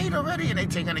 girl, you ate already." And they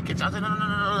take her in the kitchen. I said,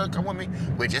 No, come with me.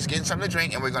 We're just getting something to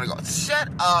drink, and we're going to go. "Shut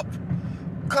up.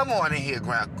 Come on in here,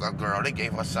 girl." They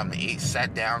gave her something to eat.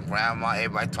 Sat down, grandma,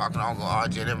 everybody talking, Uncle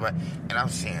RJ, everybody. And I'm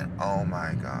saying, oh,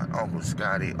 my God, Uncle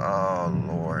Scotty, oh,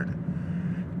 Lord.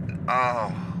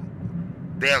 Oh,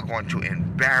 they are going to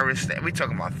embarrass them. We're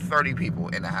talking about 30 people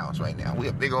in the house right now. We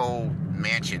have a big old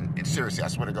mansion. And seriously, I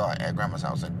swear to God, at Grandma's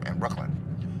house in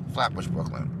Brooklyn. Flatbush,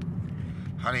 Brooklyn.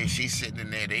 Honey, she's sitting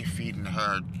in there. They feeding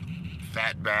her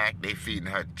fat back. They feeding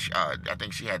her, I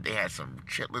think they had some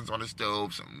chitlins on the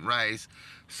stove, some rice,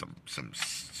 some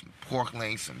pork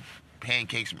links, some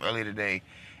pancakes from earlier today.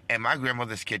 And my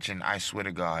grandmother's kitchen, I swear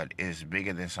to God, is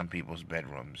bigger than some people's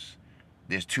bedrooms.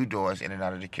 There's 2 doors in and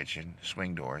out of the kitchen,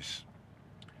 swing doors.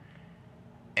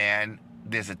 And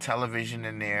there's a television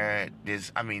in there.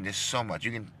 There's so much.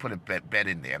 You can put a bed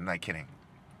in there. I'm not kidding.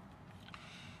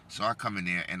 So I come in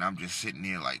there, and I'm just sitting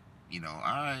there like, all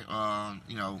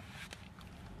right,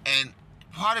 And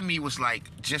part of me was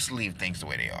like, just leave things the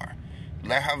way they are.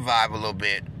 Let her vibe a little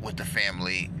bit with the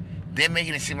family. They're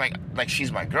making it seem like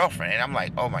she's my girlfriend. And I'm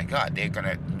like, oh my God, they're going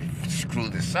to screw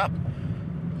this up.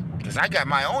 Because I got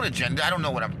my own agenda. I don't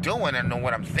know what I'm doing. I don't know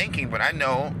what I'm thinking. But I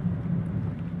know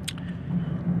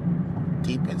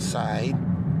deep inside,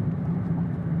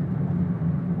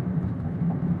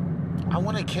 I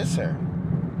want to kiss her.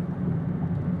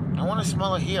 I want to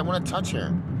smell her hair. I want to touch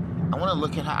her. I want to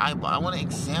look at her eyeball. I want to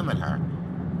examine her.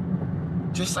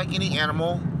 Just like any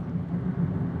animal,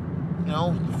 you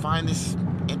know, find this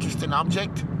interesting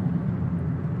object.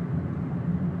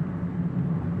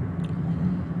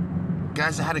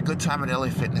 Guys, I had a good time at LA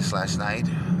Fitness last night.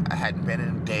 I hadn't been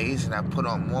in days, and I put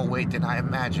on more weight than I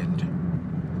imagined.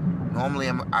 Normally,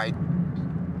 I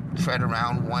tread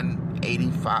around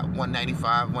 185,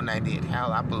 195, 198.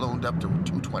 Hell, I ballooned up to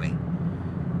 220.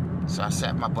 So I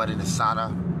sat my butt in the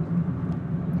sauna,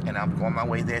 and I'm on my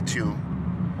way there too.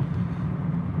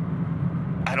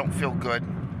 I don't feel good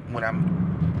when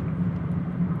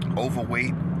I'm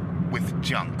overweight with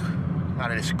junk. A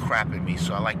lot of this crap in me,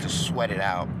 so I like to sweat it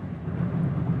out.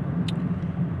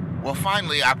 Well,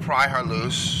 finally, I pry her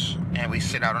loose, and we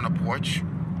sit out on the porch.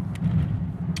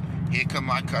 Here come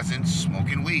my cousins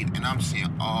smoking weed, and I'm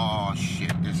saying, oh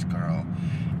shit, this girl.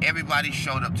 Everybody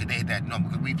showed up today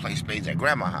because we play spades at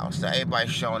grandma's house. So everybody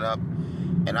showing up,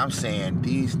 and I'm saying,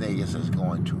 these niggas is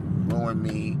going to ruin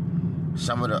me.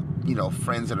 Some of the,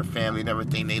 friends of the family and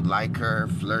everything, they like her,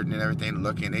 flirting and everything,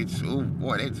 looking. They just, ooh,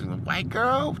 boy, they just, white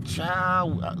girl,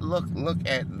 child, look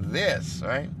at this,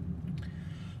 right?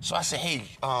 So I said, hey,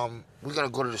 we're going to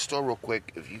go to the store real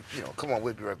quick. If you come on,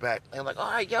 we'll be right back. And I'm like,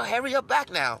 all right, yo, hurry up back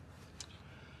now.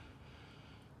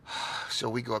 So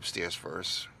we go upstairs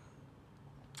first.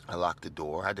 I locked the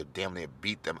door. I had to damn near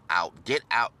beat them out. Get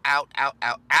out.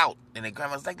 And then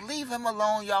Grandma's like, leave him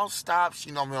alone, y'all, stop. She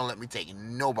normally don't let me take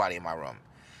nobody in my room.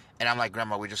 And I'm like,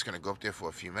 Grandma, we're just going to go up there for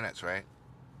a few minutes, right?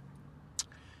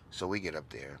 So we get up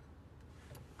there.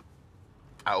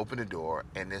 I open the door,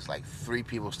 and there's like 3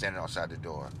 people standing outside the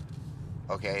door.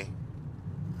 Okay?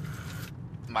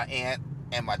 My aunt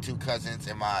and my 2 cousins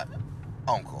and my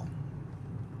uncle.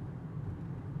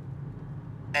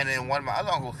 And then one of my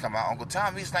other uncles come out, Uncle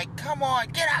Tom. He's like, come on,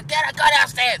 get out, go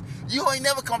downstairs. You ain't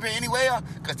never come here anywhere.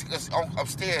 Because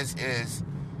upstairs is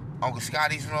Uncle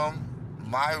Scotty's room,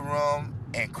 my room,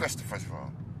 and Christopher's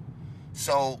room.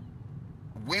 So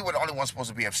we were the only ones supposed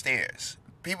to be upstairs.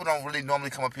 People don't really normally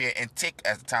come up here. And Tick,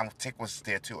 at the time, Tick was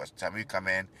there too. At the time we come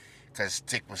in, because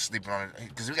Tick was sleeping on it.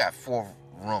 Because we got 4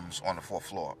 rooms on the 4th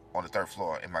floor, on the 3rd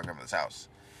floor in my grandmother's house.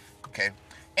 Okay?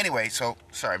 Anyway, so,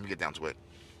 sorry, let me get down to it.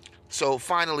 So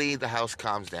finally, the house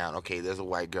calms down. Okay, there's a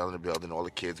white girl in the building. All the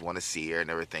kids want to see her and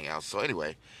everything else. So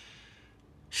anyway,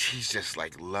 she's just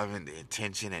like loving the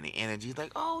attention and the energy.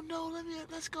 Like, oh no,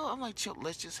 let's go. I'm like, chill,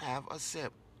 let's just have a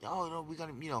sip. Oh no, we're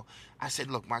gonna, I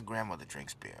said, look, my grandmother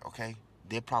drinks beer. Okay,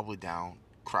 they're probably down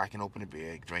cracking open the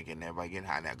beer, drinking, and everybody getting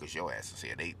high now because your ass is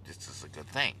here. This is a good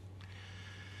thing.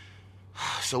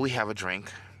 So we have a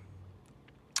drink,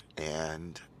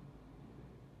 and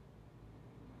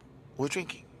we're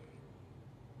drinking.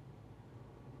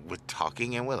 We're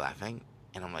talking and we're laughing,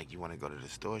 and I'm like, you want to go to the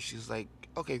store? She's like,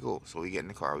 okay, cool. So we get in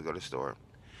the car, we go to the store,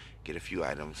 get a few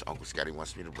items. Uncle Scotty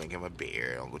wants me to bring him a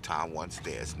beer. Uncle Tom wants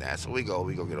this and that. So we go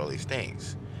get all these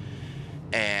things.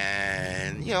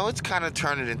 And, it's kind of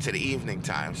turning into the evening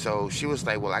time. So she was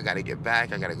like, well, I got to get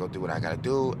back. I got to go do what I got to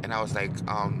do. And I was like,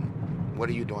 what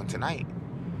are you doing tonight?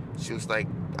 She was like,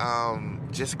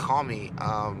 just call me.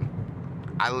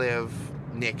 I live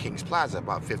near Kings Plaza,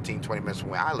 about 15, 20 minutes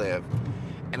from where I live.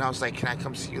 And I was like, can I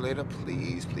come see you later?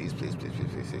 Please.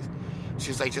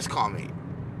 She's like, just call me.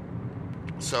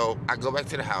 So I go back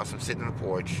to the house. I'm sitting on the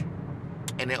porch.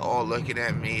 And they're all looking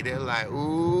at me. They're like,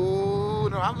 ooh.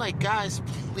 No, I'm like, guys,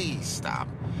 please stop.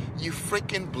 You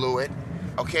freaking blew it.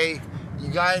 Okay? You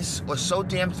guys were so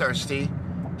damn thirsty.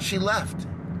 She left.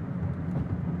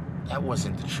 That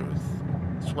wasn't the truth.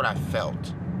 That's what I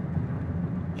felt.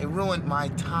 It ruined my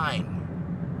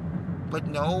time. But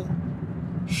no,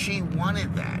 she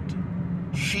wanted that.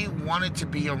 She wanted to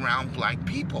be around black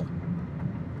people.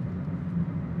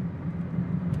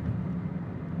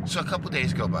 So a couple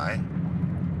days go by.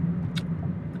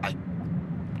 I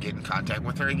get in contact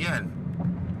with her again.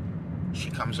 She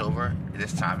comes over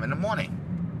this time in the morning.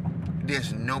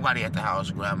 There's nobody at the house.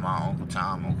 Grandma, Uncle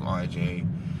Tom, Uncle RJ.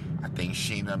 I think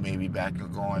Sheena may be back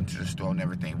going to the store and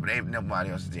everything. But ain't nobody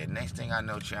else there. Next thing I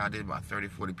know, child, there's about 30,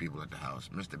 40 people at the house.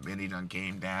 Mr. Benny done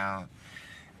came down.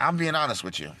 I'm being honest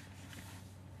with you.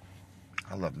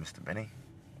 I love Mr. Benny.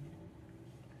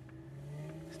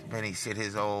 Mr. Benny sit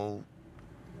his old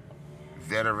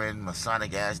veteran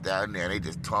Masonic ass down there. They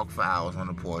just talk for hours on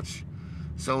the porch.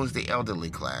 So is the elderly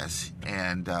class.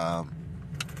 And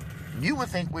you would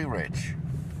think we rich.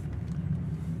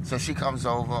 So she comes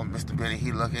over, Mr. Benny,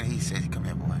 he looking, he says, come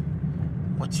here, boy.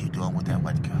 What you doing with that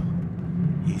white girl?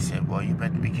 He said, well, you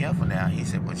better be careful now. He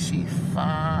said, but she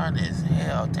fine as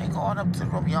hell. Take her on up to the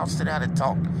room. Y'all sit down and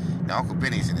talk. Now, Uncle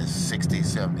Benny's in his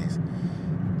 60s, 70s.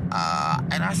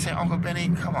 And I said, Uncle Benny,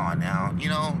 come on now.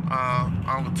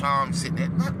 Uncle Tom sitting there,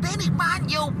 Benny,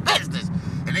 mind your business.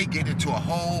 And they get into a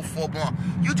whole full-blown,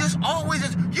 you just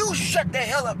always, you shut the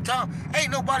hell up, Tom. Ain't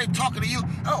nobody talking to you.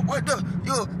 Oh, what the,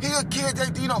 here kids,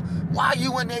 why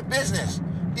you in their business?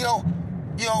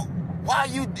 Why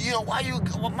you,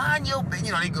 well, mind your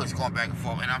business. They just going back and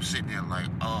forth. And I'm sitting there like,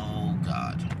 oh,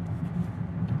 God.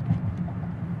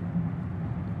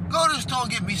 Go to the store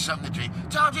and get me something to drink.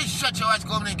 Tom, just shut your ass.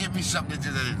 Go over there and get me something to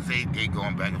drink. They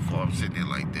going back and forth. I'm sitting there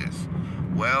like this.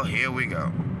 Well, here we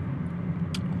go.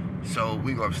 So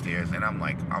we go upstairs, and I'm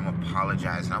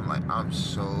apologizing. I'm like, I'm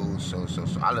so.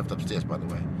 I lived upstairs, by the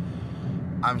way.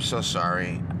 I'm so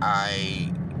sorry.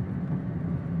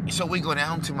 So we go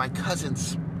down to my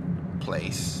cousin's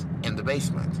place in the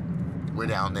basement. We're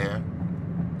down there.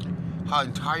 Her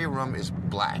entire room is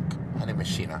black. Her name is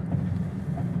Sheena.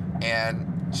 And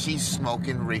she's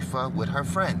smoking reefer with her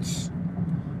friends.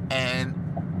 And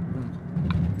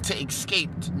to escape,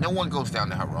 no one goes down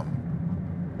to her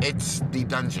room. It's the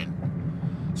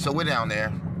dungeon. So we're down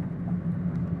there.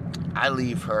 I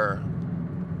leave her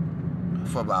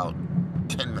for about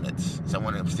 10 minutes. So I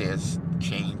went upstairs,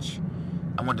 change.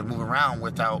 I wanted to move around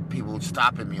without people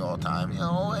stopping me all the time.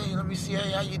 Hey, let me see,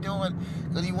 hey, how you doing?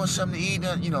 Because you want something to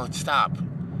eat? Stop.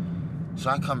 So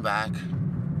I come back.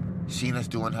 Sheena's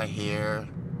doing her hair.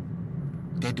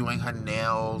 They're doing her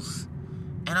nails.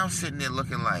 And I'm sitting there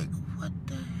looking like, what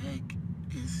the heck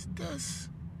is this?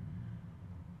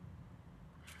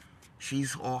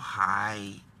 She's all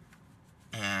high.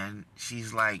 And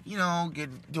she's like,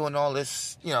 doing all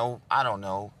this, I don't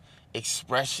know,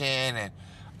 expression. And,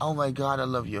 oh my God, I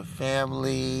love your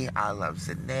family. I love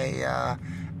Zanea.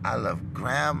 I love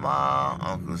Grandma,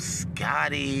 Uncle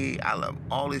Scotty. I love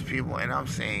all these people. And I'm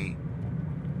saying,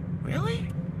 really?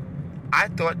 I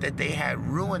thought that they had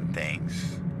ruined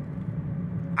things.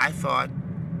 I thought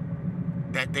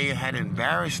that they had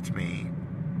embarrassed me.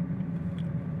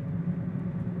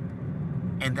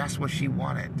 And that's what she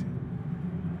wanted.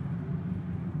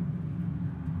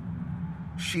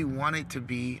 She wanted to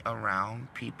be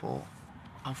around people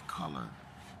of color.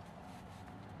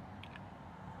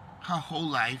 Her whole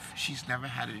life, she's never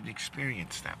had an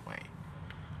experience that way.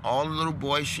 All the little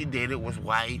boys she dated was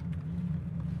white,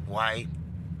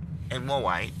 and more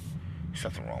white. There's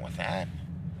nothing wrong with that.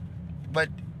 But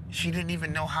she didn't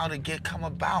even know how to come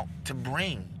about to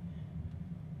bring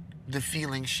the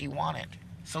feeling she wanted.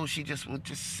 So she would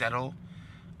just settle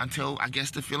until, I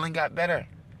guess, the feeling got better.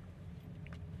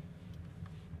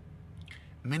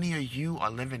 Many of you are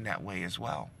living that way as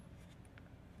well.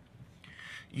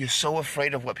 You're so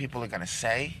afraid of what people are going to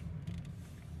say.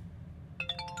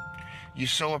 You're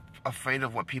so afraid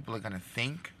of what people are going to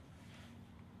think.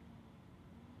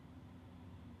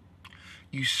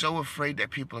 You're so afraid that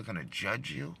people are going to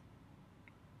judge you,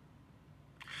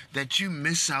 that you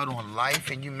miss out on life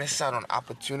and you miss out on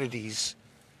opportunities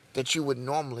that you would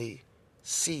normally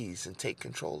seize and take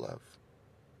control of.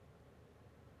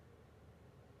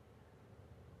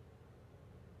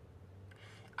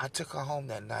 I took her home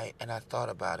that night and I thought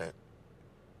about it.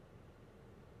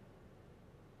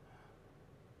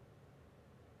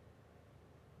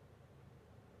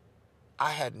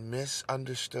 I had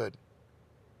misunderstood.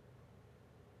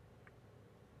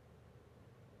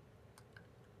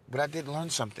 But I did learn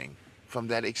something from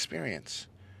that experience.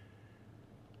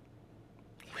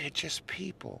 We're just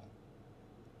people.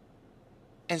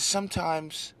 And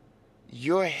sometimes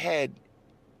your head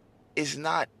is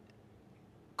not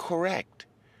correct.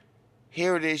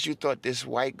 Here it is, you thought this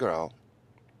white girl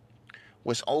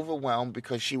was overwhelmed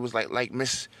because she was like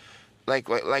Miss,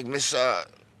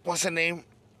 what's her name?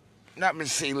 Not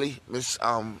Miss Seeley,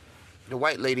 the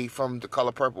white lady from The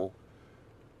Color Purple.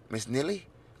 Miss Nilly?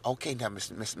 Okay, now,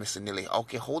 Mr. Nilly.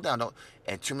 Okay, hold down. Don't.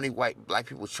 And too many black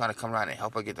people was trying to come around and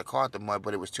help her get the car out the mud,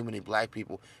 but it was too many black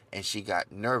people, and she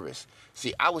got nervous.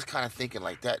 See, I was kind of thinking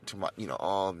like that to my,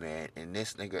 oh, man, and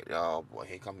this nigga, oh, boy,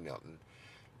 here come Milton.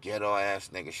 Ghetto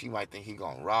ass nigga. She might think he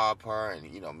gonna rob her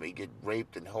and, may get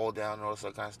raped and hold down and all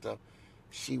that kind of stuff.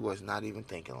 She was not even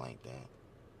thinking like that.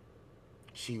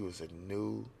 She was a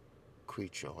new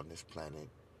creature on this planet,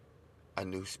 a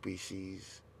new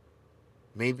species.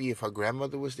 Maybe if her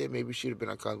grandmother was there, maybe she'd have been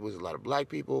uncomfortable with a lot of black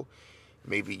people.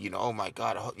 Maybe, oh my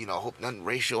God, I hope nothing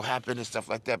racial happened and stuff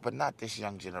like that, but not this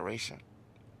young generation.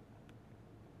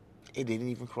 It didn't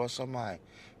even cross her mind.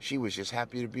 She was just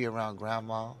happy to be around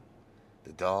Grandma,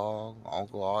 the dog,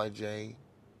 Uncle RJ,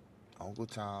 Uncle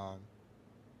Tom,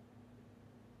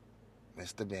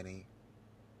 Mr. Benny,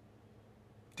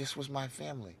 this was my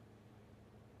family.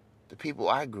 The people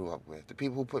I grew up with, the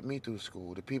people who put me through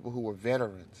school, the people who were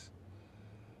veterans,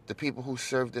 the people who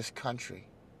served this country.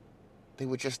 They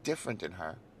were just different than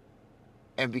her.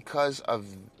 And because of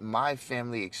my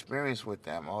family experience with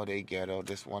them, oh, they ghetto,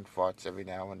 this one farts every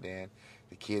now and then,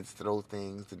 the kids throw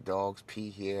things, the dogs pee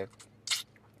here,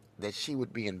 that she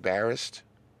would be embarrassed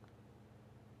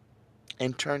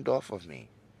and turned off of me.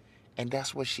 And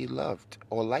that's what she loved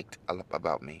or liked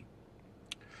about me.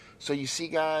 So you see,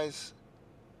 guys,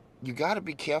 you got to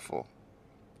be careful.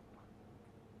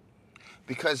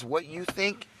 Because what you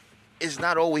think is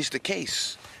not always the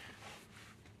case.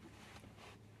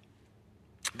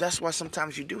 That's why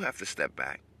sometimes you do have to step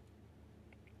back.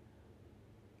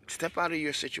 Step out of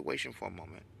your situation for a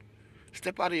moment.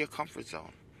 Step out of your comfort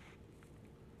zone.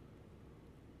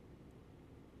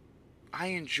 I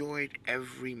enjoyed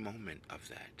every moment of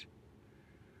that.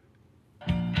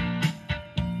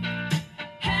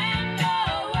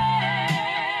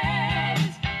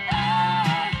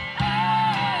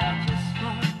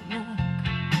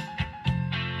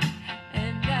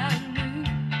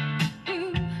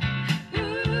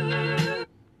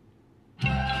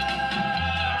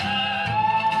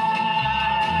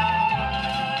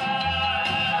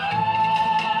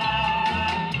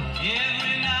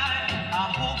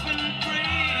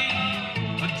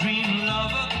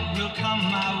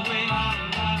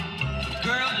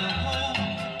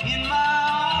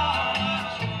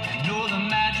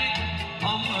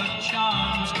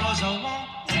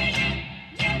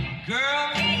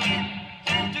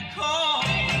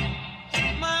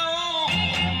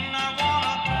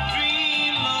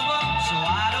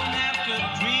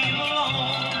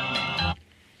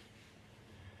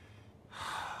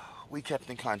 We kept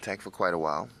in contact for quite a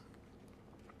while.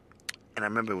 And I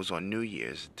remember it was on New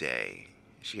Year's Day.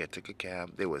 She had took a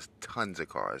cab. There was tons of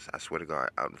cars, I swear to God,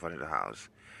 out in front of the house.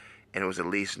 And it was at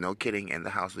least, no kidding, in the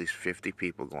house, at least 50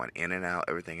 people going in and out,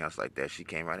 everything else like that. She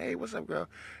came right, hey, what's up, girl?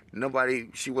 Nobody,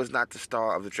 she was not the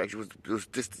star of the track. It was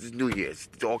this New Year's.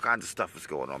 All kinds of stuff was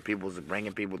going on. People was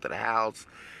bringing people to the house.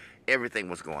 Everything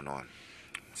was going on.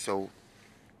 So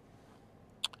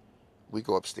we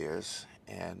go upstairs,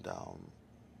 and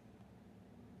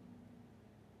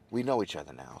we know each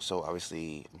other now. So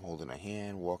obviously I'm holding her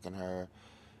hand, walking her.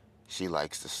 She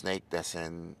likes the snake that's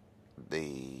in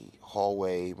the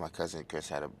hallway. My cousin Chris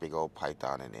had a big old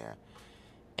python in there.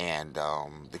 And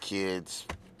the kids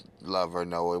love her,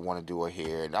 know her, want to do her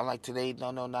hair. And I'm like, today,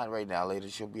 no, not right now. Later,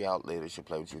 she'll be out later. She'll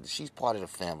play with you. She's part of the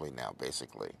family now,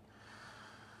 basically.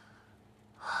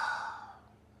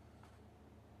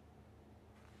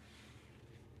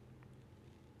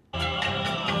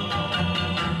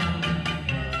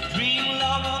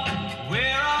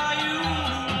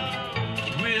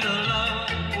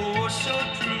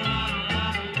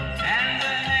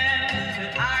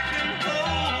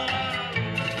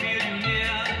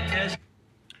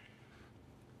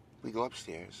 We go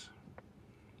upstairs,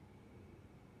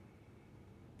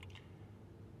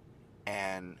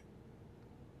 and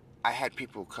I had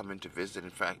people come in to visit. In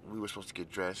fact, we were supposed to get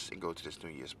dressed and go to this New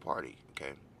Year's party,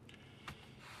 okay?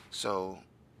 So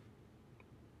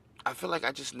I feel like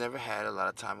I just never had a lot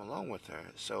of time alone with her.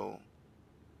 So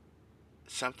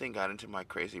something got into my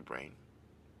crazy brain,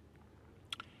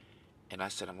 and I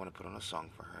said, I'm going to put on a song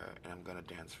for her, and I'm going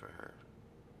to dance for her.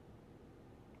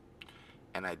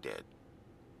 And I did.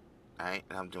 Right?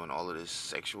 And I'm doing all of this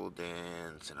sexual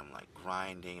dance, and I'm like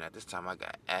grinding. And at this time, I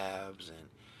got abs, and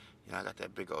you know, I got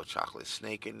that big old chocolate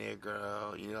snake in there,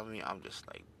 girl. You know what I mean? I'm just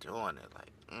like doing it,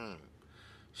 like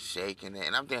shaking it,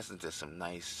 and I'm dancing to some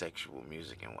nice sexual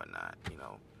music and whatnot. You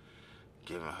know,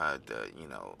 giving her the, you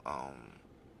know,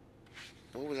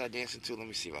 what was I dancing to? Let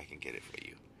me see if I can get it for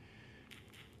you.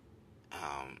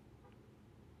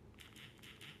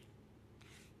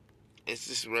 It's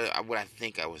just really what I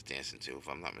think I was dancing to, if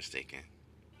I'm not mistaken.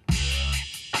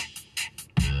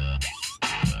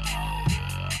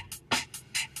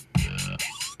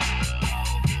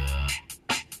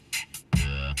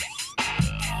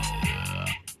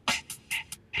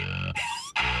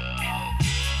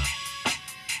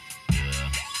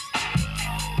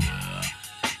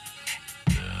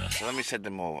 So let me set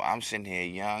them over. I'm sitting here,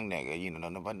 young nigga, you know,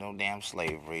 don't know about no damn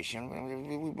slavery.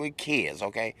 We kids,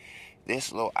 okay?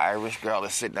 This little Irish girl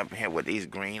is sitting up here with these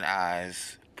green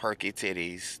eyes, perky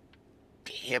titties,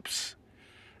 hips,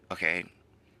 okay?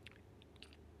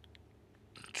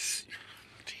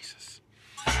 Jesus.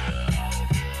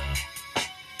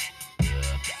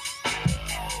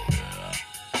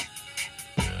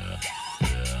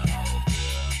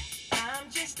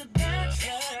 I'm just a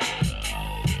bachelor.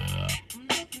 I'm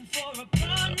looking for a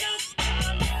partner.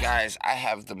 Guys, I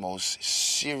have the most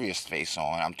serious face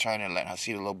on. I'm turning and letting her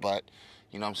see the little butt.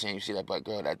 You know what I'm saying? You see that butt,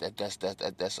 girl?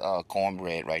 That's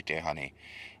cornbread right there, honey.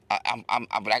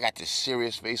 But I got this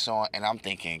serious face on, and I'm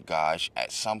thinking, gosh,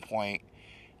 at some point,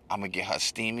 I'm gonna get her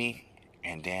steamy,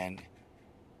 and then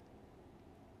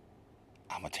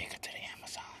I'm gonna take her to the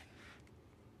Amazon.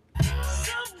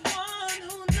 Someone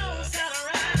who knows how to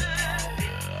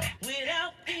ride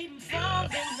without even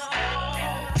falling off.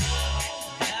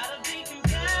 Gotta be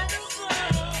compatible.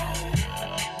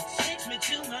 Takes me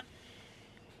to my.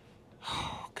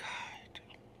 Oh, God.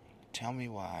 Tell me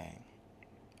why.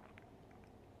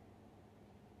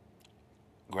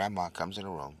 Grandma comes in the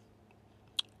room,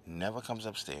 never comes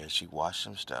upstairs. She washed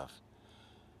some stuff,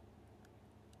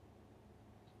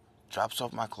 drops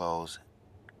off my clothes.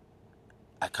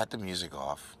 I cut the music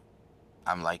off.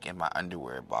 I'm like in my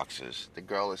underwear boxers. The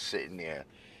girl is sitting there.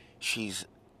 She's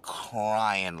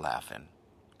crying, laughing.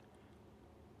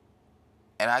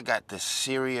 And I got this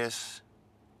serious,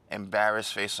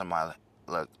 embarrassed face on my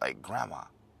look, like, Grandma.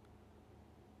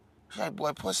 She's like,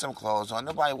 boy, put some clothes on.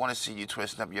 Nobody want to see you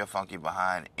twisting up your funky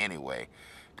behind anyway.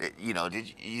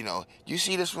 You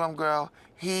see this room, girl?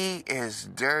 He is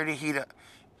dirty.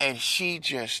 And she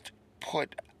just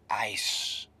put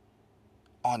ice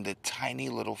on the tiny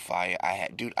little fire I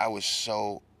had. Dude, I was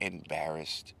so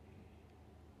embarrassed.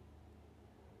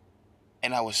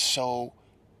 And I was so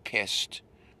pissed.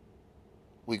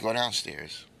 We go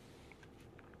downstairs.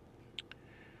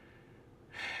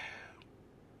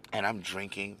 And I'm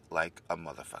drinking like a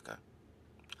motherfucker.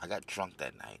 I got drunk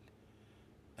that night.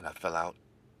 And I fell out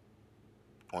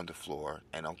on the floor.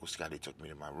 And Uncle Scotty took me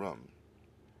to my room.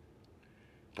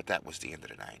 But that was the end of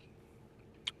the night.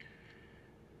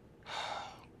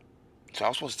 So I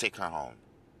was supposed to take her home.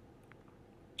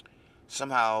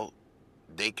 Somehow,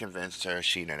 they convinced her,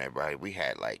 she and everybody. We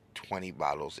had like 20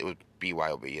 bottles. It was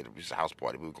BYOB. It was a house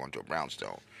party. We were going to a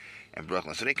brownstone in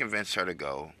Brooklyn. So they convinced her to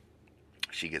go.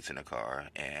 She gets in the car,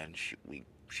 and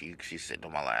she's sitting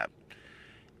on my lap.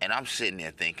 And I'm sitting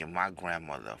there thinking, my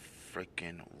grandmother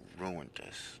freaking ruined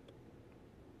this.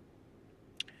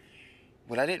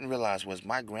 What I didn't realize was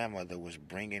my grandmother was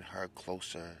bringing her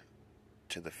closer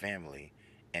to the family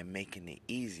and making it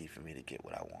easy for me to get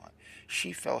what I want.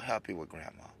 She felt happy with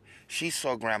Grandma. She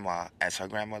saw Grandma as her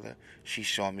grandmother. She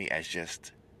saw me as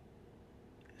just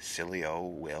silly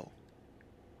old Will.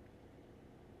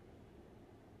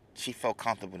 She felt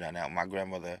comfortable now. My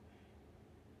grandmother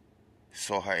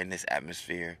saw her in this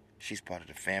atmosphere. She's part of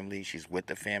the family. She's with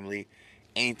the family.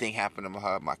 Anything happened to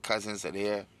her, my cousins are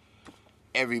there.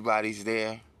 Everybody's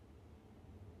there.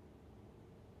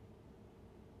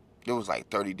 It was like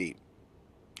 30 deep.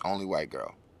 Only white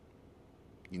girl.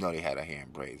 You know they had her hair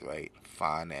in braids, right?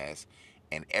 Fine ass.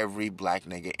 And every black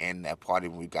nigga in that party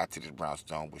when we got to the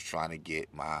brownstone was trying to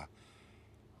get my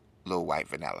little white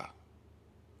vanilla.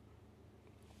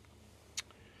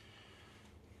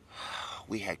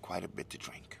 We had quite a bit to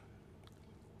drink.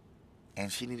 And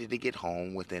she needed to get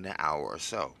home within an hour or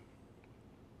so.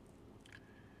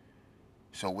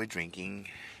 So we're drinking.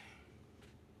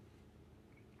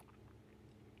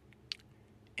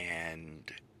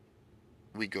 And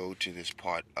we go to this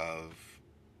part of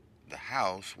the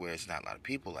house where it's not a lot of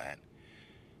people at.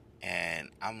 And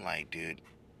I'm like, dude,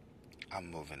 I'm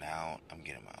moving out. I'm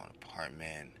getting my own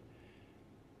apartment.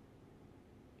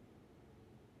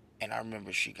 And I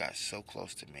remember she got so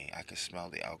close to me, I could smell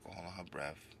the alcohol on her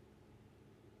breath.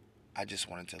 I just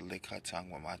wanted to lick her tongue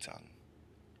with my tongue.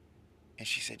 And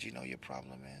she said, you know, your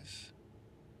problem is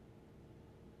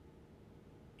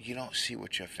you don't see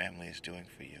what your family is doing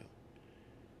for you.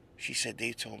 She said,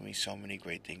 they told me so many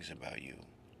great things about you.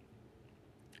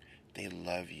 They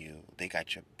love you. They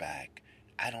got your back.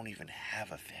 I don't even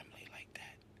have a family like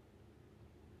that.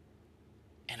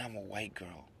 And I'm a white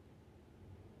girl.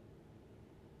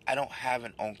 I don't have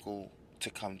an uncle to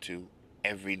come to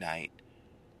every night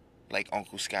like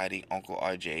Uncle Scotty, Uncle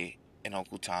RJ, and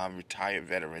Uncle Tom, retired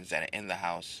veterans that are in the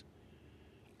house.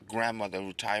 Grandmother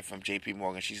retired from JP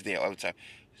Morgan. She's there all the time.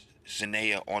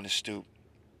 Zanea on the stoop.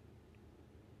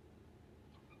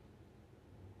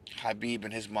 Habib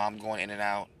and his mom going in and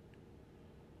out.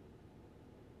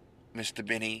 Mr.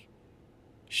 Benny.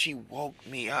 She woke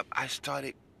me up. I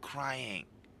started crying.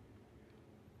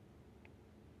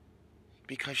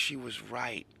 Because she was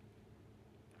right.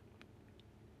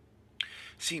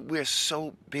 See, we're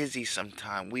so busy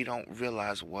sometimes, we don't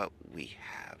realize what we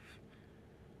have.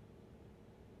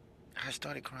 I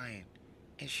started crying,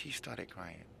 and she started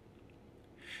crying.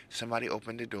 Somebody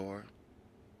opened the door,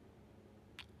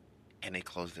 and they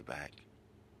closed it back.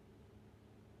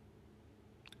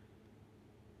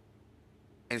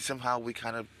 And somehow we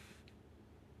kind of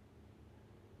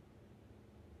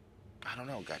I don't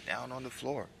know, got down on the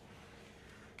floor.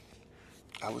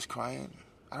 I was crying.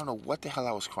 I don't know what the hell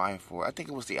I was crying for. I think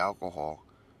it was the alcohol.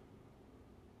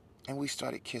 And we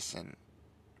started kissing.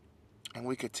 And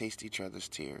we could taste each other's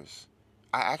tears.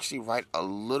 I actually write a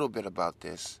little bit about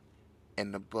this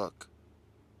in the book,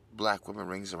 Black Women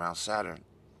Rings Around Saturn.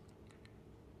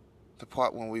 The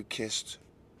part when we kissed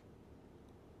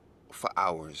for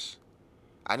hours.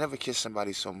 I never kissed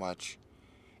somebody so much.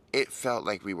 It felt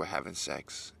like we were having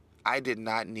sex. I did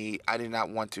not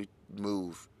want to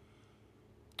move.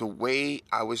 The way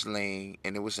I was laying,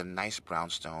 and it was a nice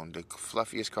brownstone, the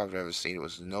fluffiest carpet I've ever seen. It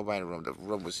was nobody in the room. The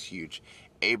room was huge.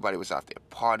 Everybody was out there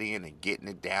partying and getting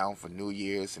it down for New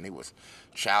Year's, and it was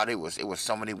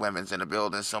so many women's in the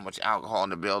building, so much alcohol in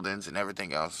the buildings, and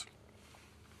everything else.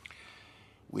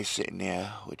 We're sitting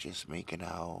there, we're just making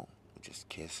out, we're just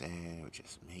kissing, we're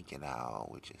just making out,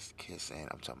 we're just kissing.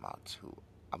 I'm talking about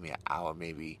an hour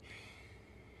maybe.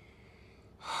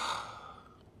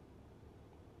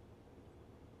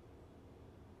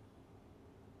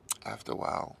 After a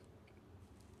while,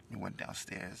 we went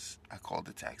downstairs. I called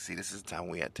the taxi. This is the time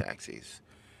we had taxis.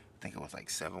 I think it was like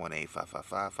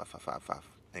 718-555-5555.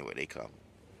 Anyway, they come.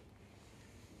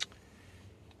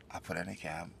 I put in a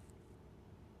cab.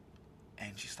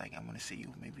 And she's like, I'm going to see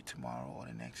you maybe tomorrow or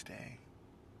the next day.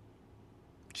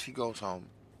 She goes home.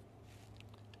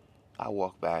 I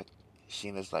walk back.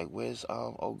 Sheena's like, where's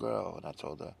old girl? And I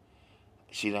told her.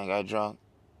 She done got drunk.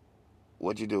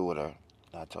 What'd you do with her?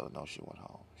 And I told her, no, she went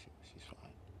home. She's fine.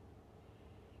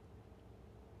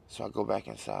 So I go back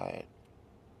inside.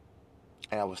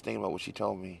 And I was thinking about what she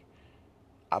told me.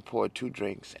 I poured 2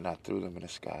 drinks and I threw them in the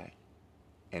sky.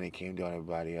 And it came down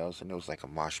everybody else. And it was like a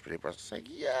mosh pit. Everybody was like,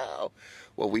 yo.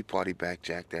 Well, we partied back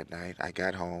Jack that night. I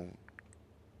got home.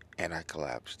 And I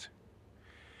collapsed.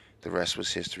 The rest was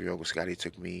history. Uncle Scotty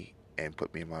took me and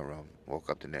put me in my room. Woke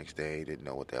up the next day. Didn't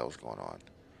know what the hell was going on.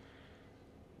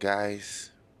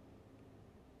 Guys,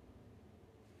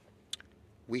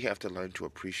 we have to learn to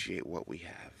appreciate what we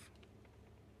have.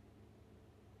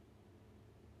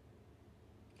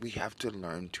 We have to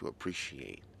learn to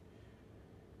appreciate.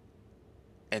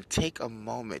 And take a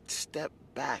moment, step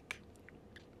back.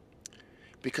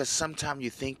 Because sometimes you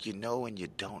think you know and you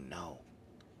don't know.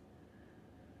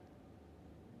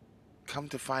 Come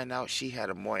to find out, she had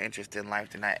a more interesting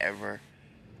life than I ever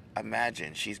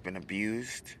imagined. She's been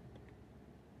abused.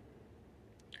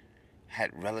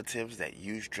 Had relatives that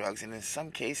used drugs. And in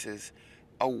some cases,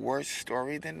 a worse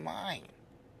story than mine.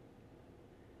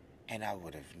 And I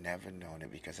would have never known it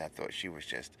because I thought she was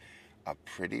just a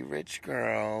pretty rich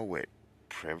girl with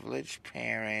privileged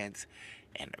parents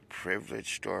and a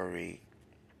privileged story.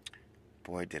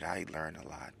 Boy, did I learn a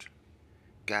lot.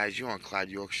 Guys, you're on Clyde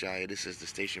Yorlshire. This is the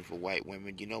station for white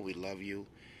women. You know we love you.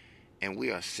 And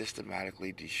we are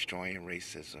systematically destroying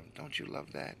racism. Don't you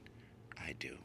love that? I do.